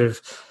a sort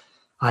of,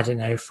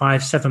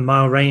 5-7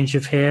 mile range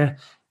of here,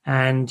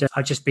 and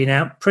I've just been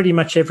out pretty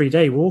much every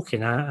day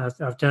walking.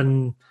 I've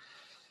done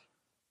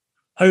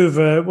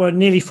over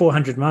nearly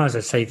 400 miles,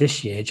 I'd say,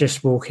 this year,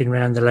 just walking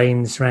around the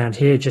lanes around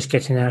here, just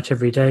getting out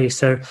every day.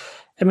 So,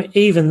 I mean,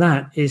 even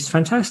that is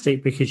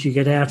fantastic because you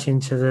get out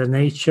into the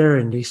nature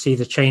and you see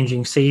the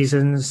changing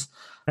seasons.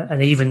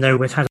 And even though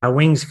we've had our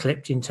wings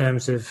clipped in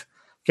terms of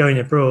going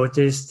abroad,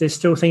 there's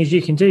still things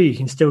you can do. You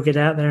can still get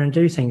out there and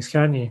do things,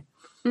 can't you?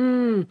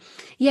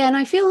 Yeah, and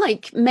I feel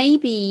like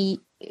maybe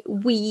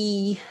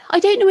I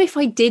don't know if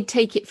I did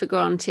take it for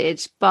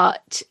granted,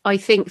 but I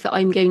think that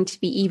I'm going to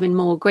be even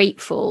more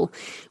grateful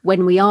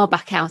when we are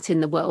back out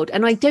in the world.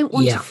 And I don't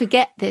want to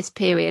forget this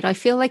period. I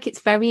feel like it's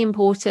very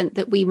important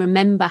that we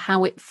remember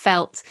how it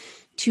felt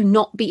to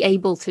not be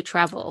able to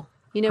travel.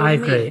 You know what I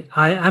mean? Agree.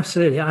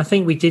 Absolutely. I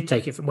think we did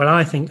take it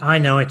I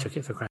know I took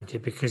it for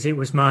granted because it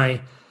was my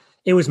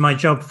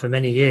job for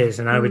many years,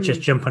 and I would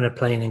just jump on a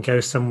plane and go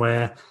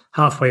somewhere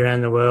halfway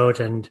around the world,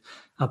 and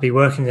I'll be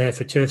working there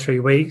for 2 or 3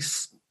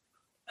 weeks.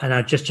 And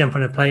I'd just jump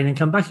on a plane and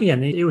come back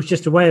again. It was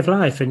just a way of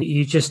life. And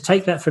you just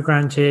take that for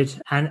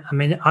granted. And I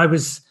mean, I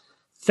was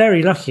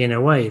very lucky in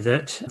a way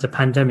that the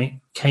pandemic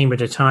came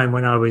at a time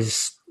when I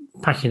was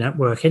packing up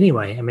work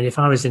anyway. I mean, if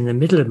I was in the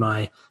middle of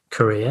my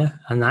career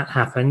and that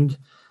happened,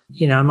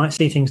 I might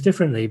see things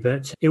differently.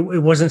 But it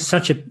wasn't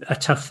such a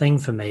tough thing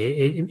for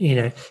me.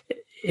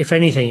 If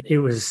anything, it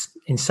was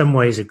in some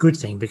ways a good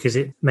thing because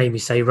it made me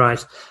say,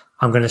 right,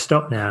 I'm going to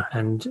stop now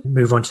and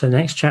move on to the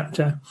next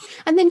chapter.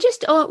 And then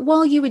just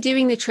while you were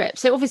doing the trip,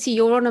 so obviously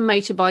you're on a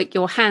motorbike,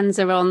 your hands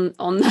are on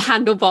the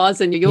handlebars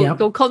and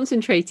you're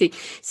concentrating.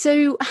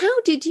 So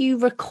how did you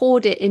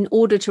record it in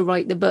order to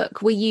write the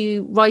book? Were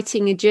you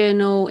writing a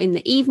journal in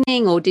the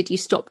evening, or did you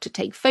stop to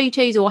take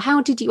photos, or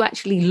how did you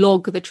actually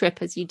log the trip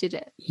as you did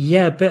it?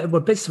 Yeah,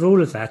 bits of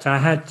all of that.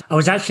 I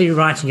was actually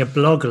writing a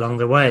blog along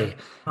the way.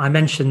 I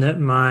mentioned that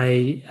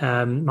my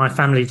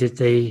family did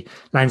the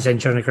Land's End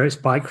John O'Groats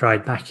bike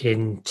ride back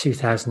in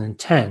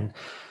 2010.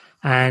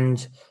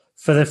 And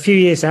for the few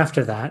years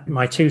after that,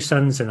 my two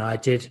sons and I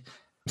did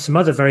some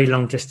other very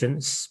long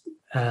distance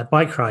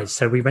bike rides.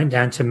 So we went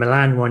down to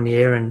Milan one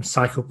year and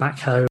cycled back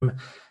home.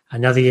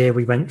 Another year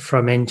we went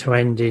from end to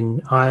end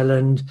in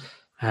Ireland,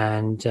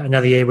 and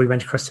another year we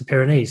went across the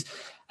Pyrenees.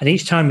 And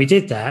each time we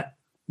did that,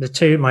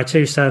 my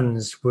two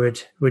sons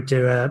would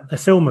do a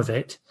film of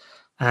it,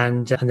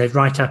 and they'd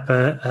write up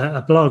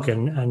a blog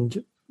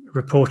and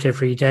report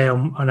every day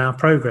on our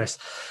progress.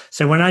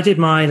 So when I did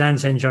my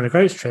Land's End John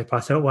O'Groats trip, I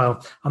thought,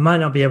 well, I might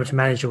not be able to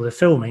manage all the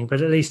filming,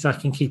 but at least I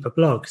can keep a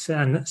blog.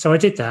 And so I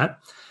did that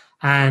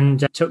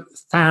and took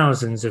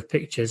thousands of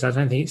pictures. I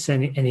don't think it's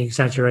any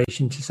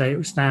exaggeration to say it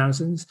was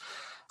thousands.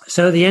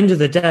 So at the end of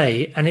the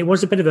day, and it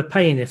was a bit of a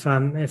pain if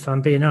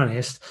I'm being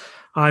honest,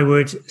 I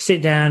would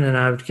sit down and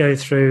I would go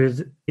through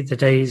the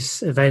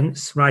day's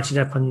events, write it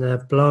up on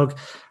the blog,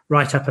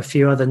 write up a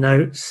few other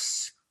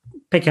notes,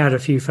 pick out a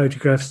few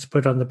photographs to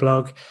put on the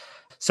blog.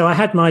 So I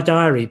had my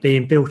diary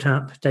being built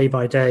up day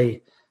by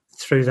day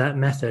through that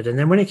method. And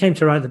then when it came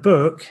to write the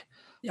book,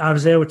 I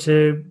was able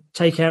to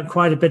take out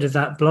quite a bit of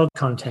that blog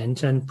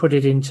content and put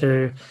it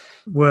into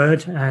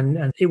Word.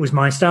 And it was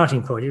my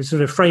starting point. It was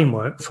sort of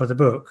framework for the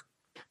book.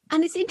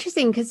 And it's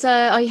interesting because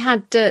I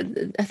had,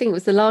 I think it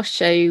was the last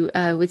show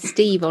with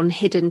Steve on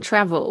hidden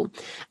travel.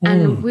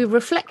 And we're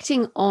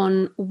reflecting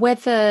on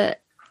whether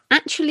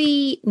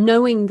actually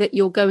knowing that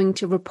you're going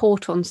to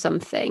report on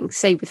something,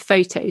 say with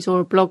photos or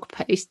a blog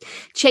post,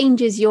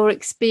 changes your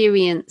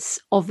experience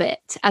of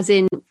it. As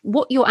in,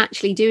 what you're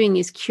actually doing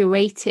is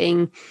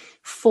curating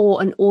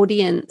for an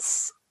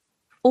audience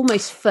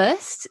almost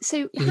first.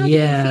 So how do you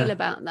feel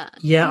about that?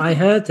 Yeah, I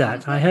heard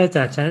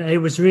that. And it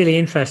was really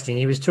interesting.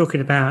 He was talking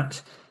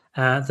about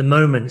the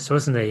moments,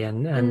 wasn't he?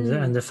 And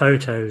the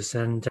photos.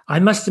 And I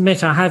must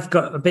admit, I have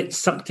got a bit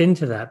sucked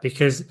into that,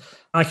 because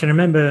I can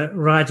remember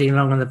riding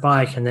along on the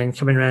bike and then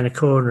coming around a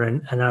corner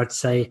and I would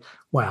say,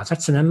 wow,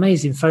 that's an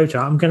amazing photo.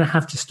 I'm going to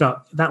have to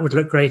stop. That would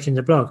look great in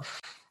the blog.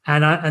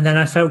 And then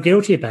I felt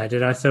guilty about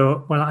it. I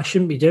thought, well, I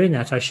shouldn't be doing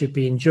that. I should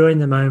be enjoying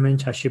the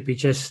moment. I should be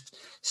just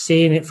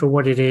seeing it for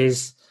what it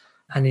is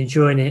and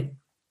enjoying it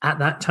at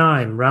that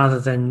time, rather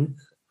than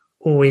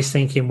always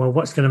thinking, well,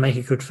 what's going to make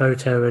a good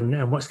photo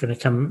and what's going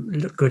to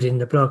look good in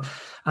the blog.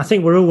 I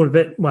think we're all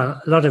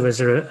a lot of us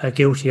are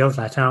guilty of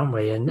that, aren't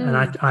we? And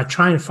I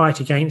try and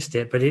fight against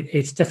it, but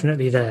it's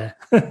definitely there.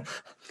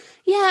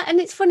 Yeah, and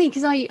it's funny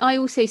because I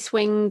also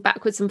swing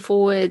backwards and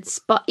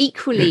forwards, but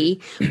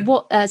equally,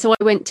 so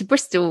I went to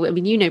Bristol. I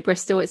mean, you know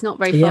Bristol, it's not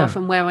very far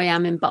from where I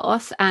am in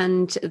Bath,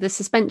 and the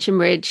Suspension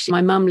Bridge,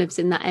 my mum lives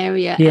in that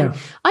area. And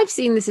I've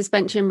seen the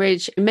Suspension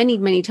Bridge many,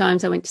 many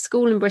times. I went to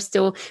school in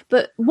Bristol,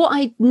 but what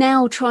I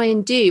now try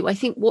and do, I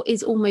think what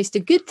is almost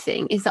a good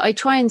thing, is that I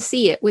try and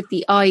see it with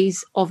the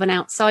eyes of an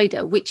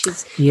outsider, which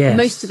is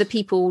most of the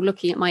people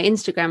looking at my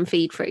Instagram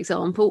feed, for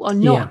example,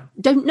 are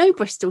don't know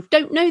Bristol,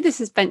 don't know the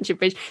Suspension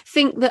Bridge,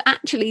 think that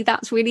actually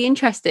that's really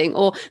interesting.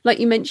 Or like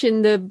you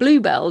mentioned, the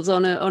bluebells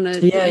on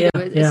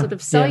a sort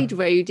of side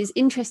road is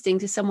interesting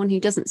to someone who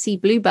doesn't see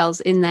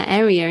bluebells in their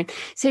area. And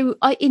so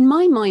in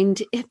my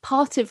mind,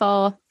 part of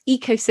our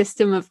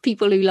ecosystem of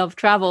people who love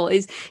travel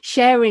is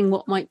sharing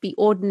what might be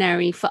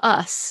ordinary for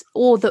us,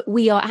 or that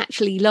we are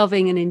actually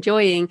loving and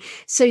enjoying,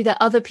 so that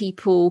other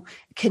people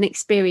can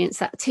experience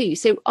that too.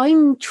 So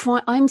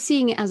I'm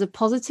seeing it as a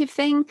positive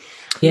thing.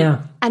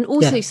 Yeah. And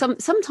also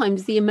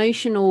sometimes the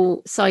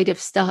emotional side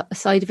of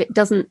it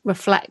doesn't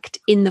reflect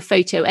in the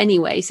photo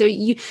anyway. So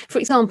for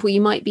example, you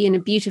might be in a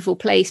beautiful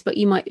place, but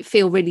you might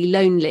feel really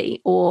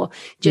lonely or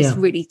just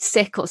really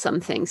sick or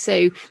something.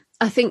 So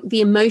I think the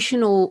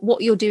emotional,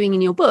 what you're doing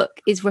in your book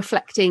is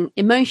reflecting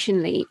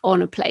emotionally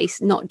on a place,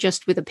 not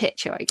just with a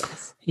picture, I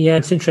guess. Yeah,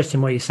 it's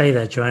interesting what you say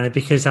there, Joanna,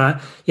 because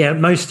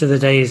most of the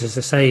days, as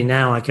I say,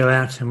 now I go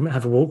out and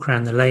have a walk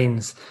around the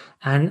lanes,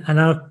 and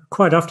I'll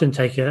quite often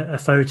take a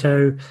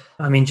photo.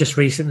 I mean, just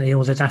recently,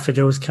 all the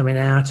daffodils coming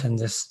out and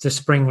the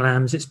spring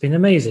lambs, it's been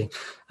amazing.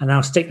 And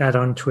I'll stick that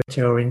on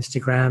Twitter or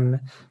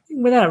Instagram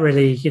without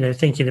really,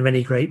 thinking of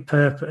any great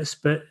purpose.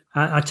 But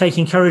I take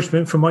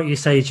encouragement from what you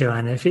say,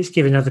 Joanna. If it's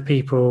giving other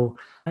people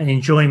an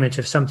enjoyment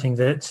of something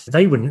that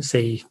they wouldn't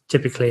see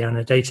typically on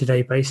a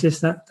day-to-day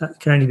basis, that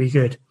can only be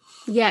good.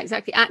 Yeah,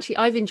 exactly. Actually,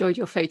 I've enjoyed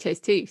your photos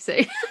too. So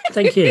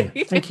Thank you.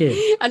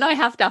 And I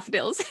have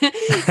daffodils.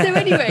 So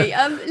anyway,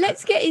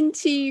 let's get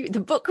into the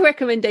book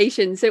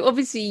recommendations. So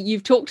obviously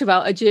you've talked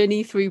about A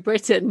Journey Through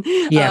Britain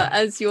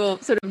as your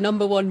sort of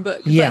number one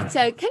book. Yeah.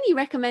 But can you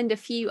recommend a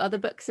few other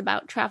books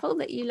about travel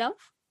that you love?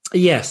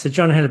 Yes, the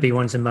John Hellaby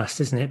one's a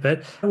must, isn't it?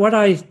 But what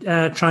I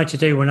tried to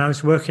do when I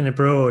was working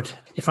abroad,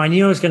 if I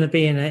knew I was going to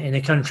be in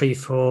a country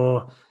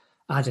for,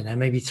 I don't know,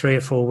 maybe 3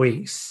 or 4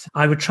 weeks,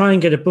 I would try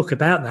and get a book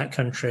about that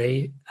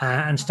country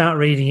and start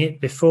reading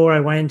it before I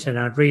went, and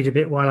I'd read a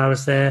bit while I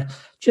was there,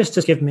 just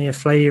to give me a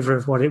flavour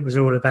of what it was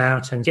all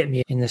about and get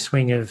me in the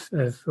swing of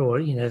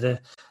the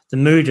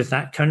mood of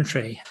that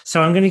country.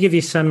 So I'm going to give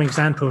you some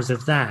examples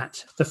of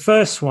that. The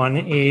first one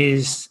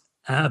is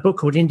a book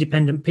called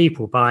Independent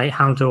People by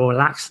Haldor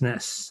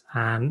Laxness.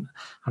 I'm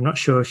not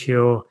sure if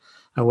you're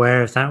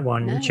aware of that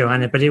one, No,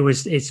 Joanna, but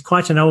it's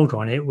quite an old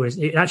one.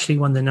 It actually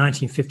won the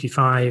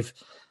 1955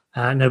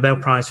 Nobel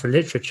Prize for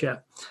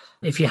Literature.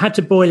 If you had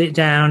to boil it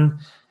down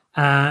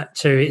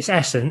to its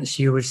essence,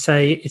 you would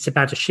say it's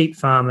about a sheep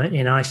farmer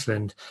in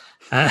Iceland.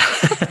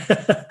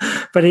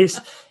 But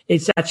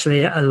it's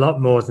actually a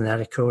lot more than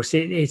that, of course.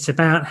 It's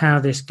about how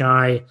this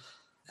guy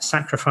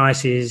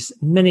sacrifices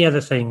many other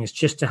things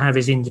just to have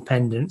his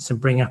independence and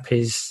bring up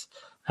his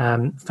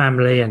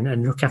family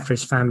and look after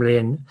his family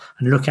and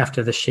look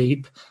after the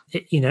sheep.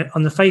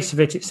 On the face of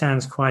it, it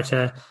sounds quite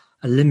a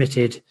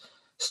limited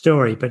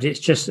story, but it's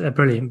just a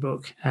brilliant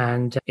book.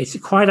 And it's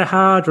quite a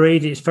hard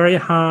read. It's very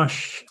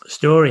harsh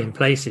story in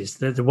places.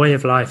 The way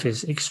of life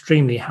is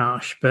extremely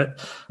harsh,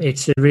 but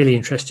it's a really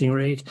interesting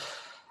read.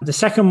 The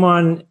second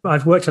one,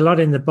 I've worked a lot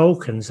in the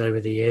Balkans over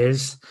the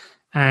years.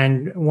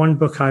 And one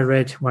book I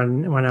read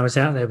when I was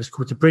out there was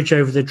called The Bridge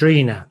Over the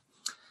Drina.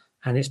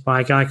 And it's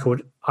by a guy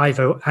called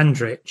Ivo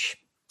Andrić.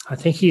 I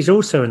think he's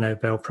also a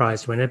Nobel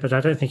Prize winner, but I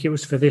don't think it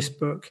was for this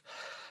book.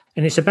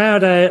 And it's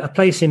about a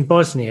place in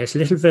Bosnia. It's a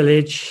little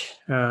village,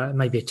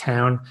 maybe a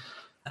town.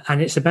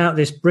 And it's about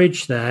this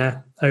bridge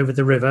there over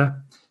the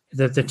river.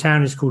 The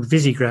town is called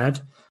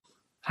Visegrad.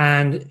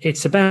 And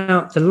it's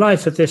about the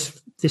life of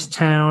this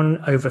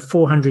town over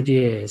 400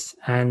 years.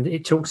 And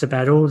it talks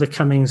about all the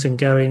comings and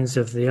goings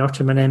of the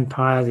Ottoman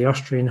Empire, the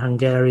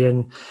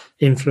Austrian-Hungarian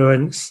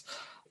influence.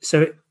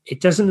 So it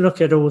doesn't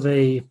look at all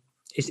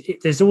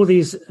there's all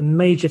these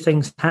major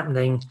things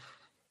happening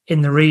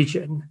in the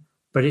region,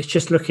 but it's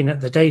just looking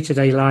at the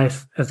day-to-day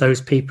life of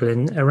those people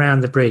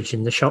around the bridge,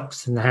 in the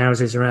shops and the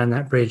houses around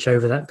that bridge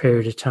over that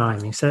period of time.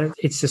 And so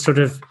it's a sort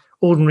of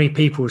ordinary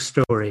people's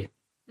story.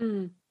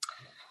 Mm.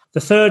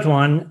 The third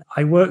one,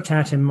 I worked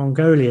out in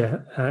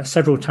Mongolia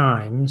several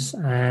times,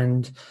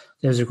 and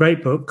there's a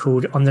great book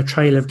called On the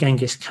Trail of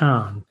Genghis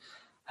Khan,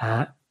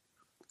 An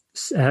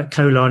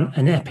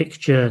Epic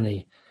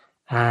Journey.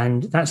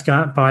 And that's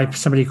by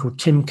somebody called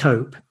Tim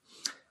Cope.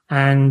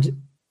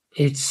 And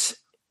it's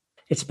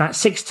about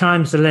 6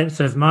 times the length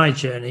of my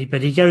journey,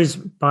 but he goes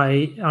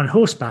on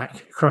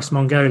horseback across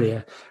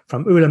Mongolia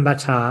from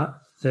Ulaanbaatar,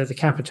 the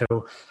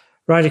capital,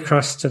 right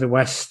across to the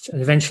west,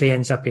 and eventually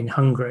ends up in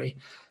Hungary.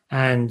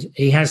 And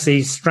he has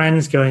these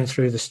strands going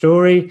through the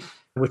story,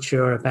 which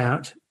are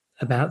about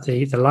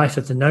the life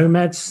of the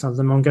nomads of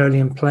the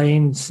Mongolian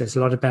plains. There's a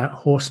lot about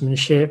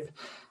horsemanship,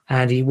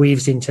 and he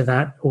weaves into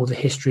that all the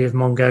history of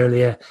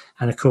Mongolia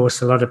and, of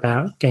course, a lot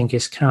about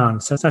Genghis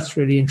Khan. So that's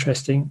really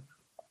interesting.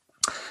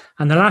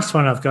 And the last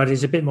one I've got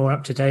is a bit more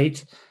up to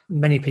date.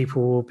 Many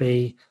people will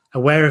be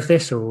aware of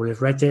this or will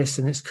have read this,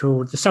 and it's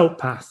called The Salt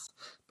Path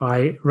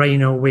by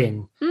Raynor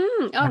Winn.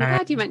 I'm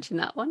glad you mentioned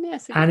that one.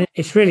 Yes, and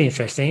it's really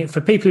interesting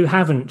for people who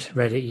haven't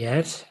read it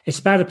yet. It's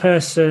about a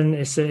person.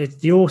 It's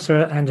the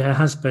author and her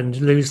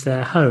husband lose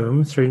their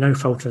home through no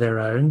fault of their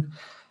own.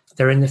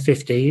 They're in the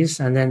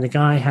 50s, and then the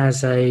guy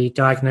has a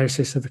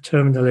diagnosis of a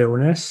terminal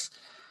illness,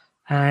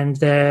 and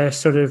their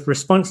sort of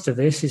response to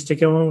this is to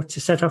go on to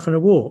set off on a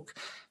walk,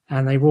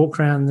 and they walk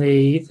around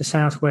the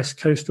southwest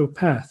coastal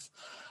path.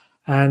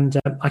 And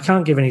I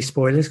can't give any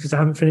spoilers because I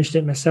haven't finished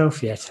it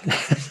myself yet,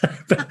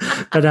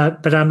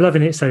 but I'm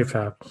loving it so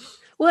far.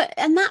 Well,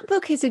 and that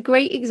book is a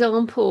great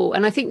example,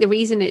 and I think the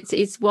reason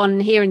it's won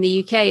here in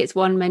the UK, it's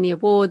won many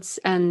awards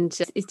and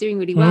is doing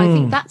really well. I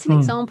think that's an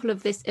example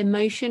of this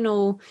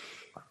emotional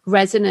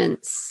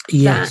resonance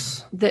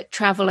that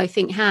travel, I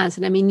think, has.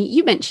 And I mean,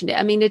 you mentioned it.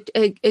 I mean,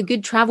 a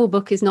good travel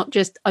book is not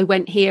just I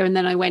went here and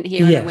then I went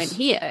here and I went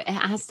here. It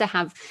has to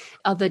have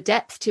other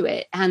depth to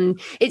it.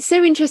 And it's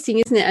so interesting,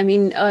 isn't it? I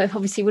mean,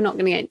 obviously we're not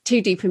going to get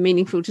too deep and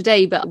meaningful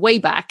today, but way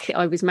back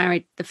I was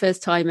married the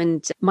first time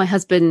and my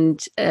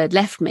husband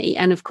left me,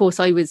 and of course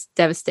I was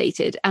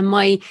devastated, and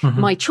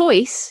my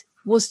choice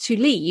was to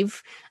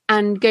leave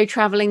and go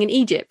traveling in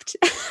Egypt.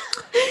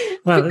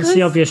 Well, it's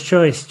the obvious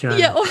choice, Joanne.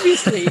 Yeah,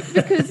 obviously,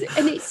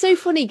 and it's so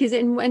funny because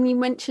when you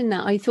mentioned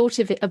that, I thought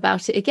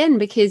about it again,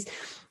 because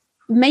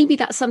maybe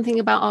that's something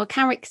about our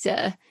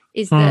character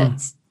is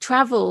that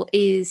travel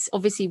is,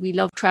 obviously we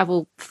love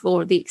travel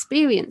for the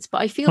experience,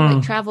 but I feel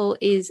like travel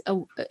is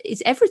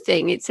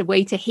everything. It's a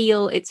way to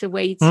heal. It's a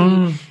way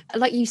to,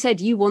 like you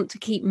said, you want to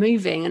keep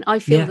moving, and I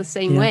feel the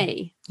same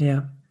way.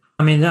 Yeah.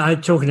 I mean,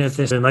 talking of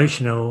this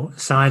emotional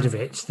side of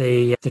it,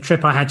 the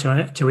trip I had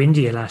to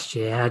India last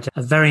year had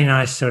a very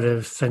nice sort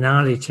of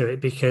finale to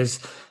it, because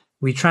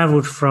we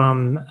travelled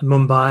from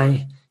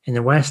Mumbai in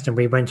the west and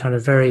we went on a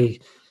very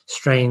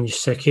strange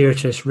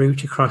circuitous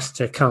route across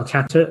to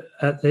Kolkata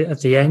at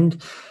the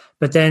end.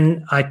 But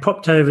then I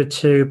popped over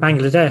to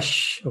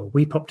Bangladesh, or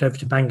we popped over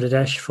to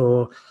Bangladesh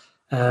for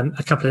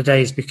a couple of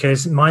days,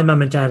 because my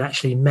mum and dad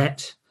actually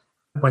met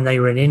when they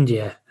were in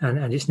India,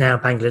 and it's now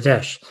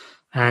Bangladesh.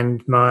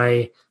 And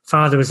my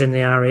father was in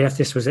the RAF.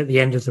 This was at the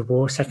end of the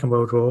war, Second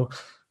World War.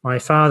 My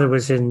father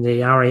was in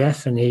the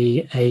RAF, and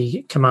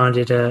he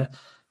commanded a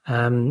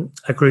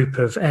group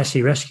of air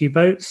sea rescue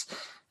boats.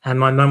 And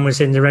my mum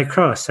was in the Red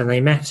Cross, and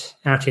they met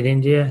out in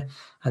India.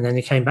 And then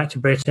he came back to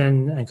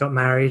Britain and got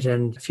married.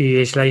 And a few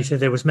years later,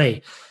 there was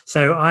me.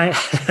 So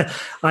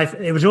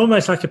it was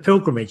almost like a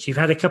pilgrimage. You've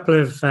had a couple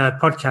of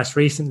podcasts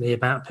recently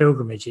about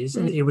pilgrimages.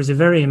 And it was a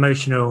very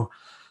emotional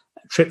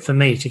trip for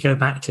me to go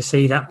back to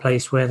see that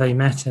place where they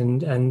met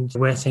and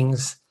where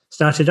things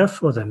started off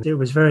for them. It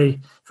was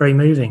very, very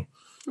moving.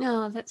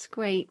 Oh, that's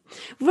great.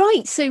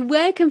 Right. So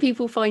where can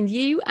people find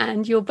you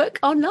and your book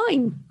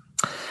online?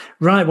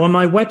 Right. Well,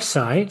 my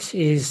website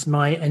is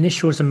my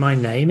initials and my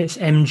name. It's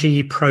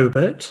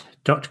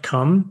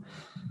mgprobert.com.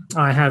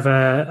 I have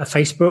a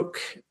Facebook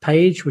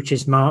page, which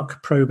is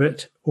Mark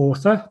Probert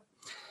Author.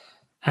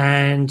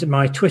 And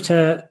my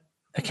Twitter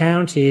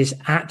account is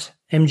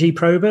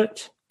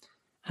 @mgprobert.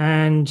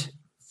 And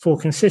for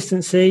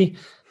consistency,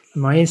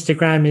 my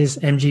Instagram is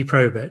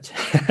mgprobert.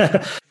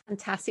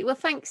 Fantastic. Well,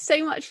 thanks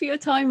so much for your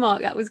time,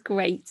 Mark. That was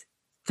great.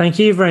 Thank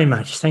you very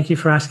much. Thank you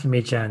for asking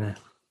me, Joanna.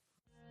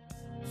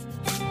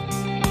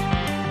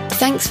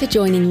 Thanks for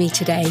joining me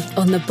today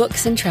on the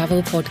Books and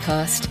Travel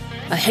podcast.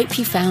 I hope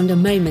you found a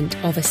moment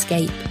of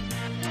escape.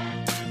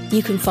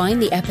 You can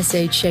find the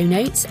episode show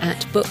notes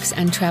at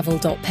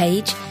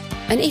booksandtravel.page.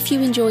 And if you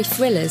enjoy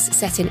thrillers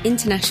set in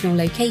international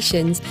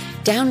locations,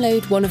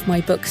 download one of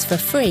my books for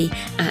free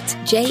at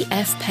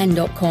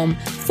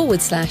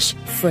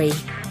jfpen.com/free.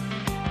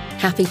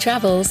 Happy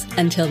travels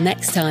until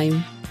next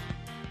time.